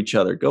nice to each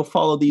other. Go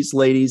follow these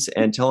ladies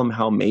and tell them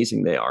how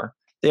amazing they are.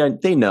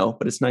 They know,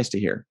 but it's nice to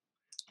hear.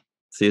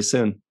 See you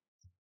soon.